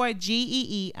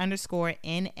 _GEE_NA.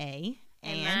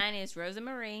 And mine is Rosa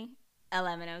Marie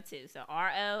 1102. So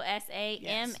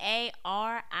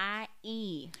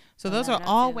ROSAMARIE. So those are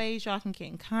all ways y'all can get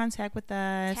in contact with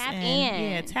us. Tap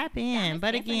in. Yeah, tap in.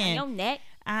 But again, on your neck.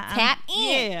 Tap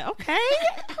in. Yeah, okay.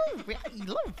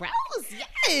 Little Rose,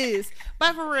 yes.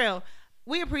 But for real,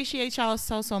 we appreciate y'all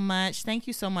so much. Thank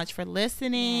you so much for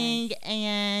listening. Yes.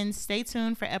 And stay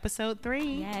tuned for episode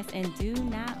 3. Yes, and do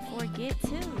not forget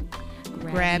to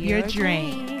grab your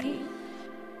drink.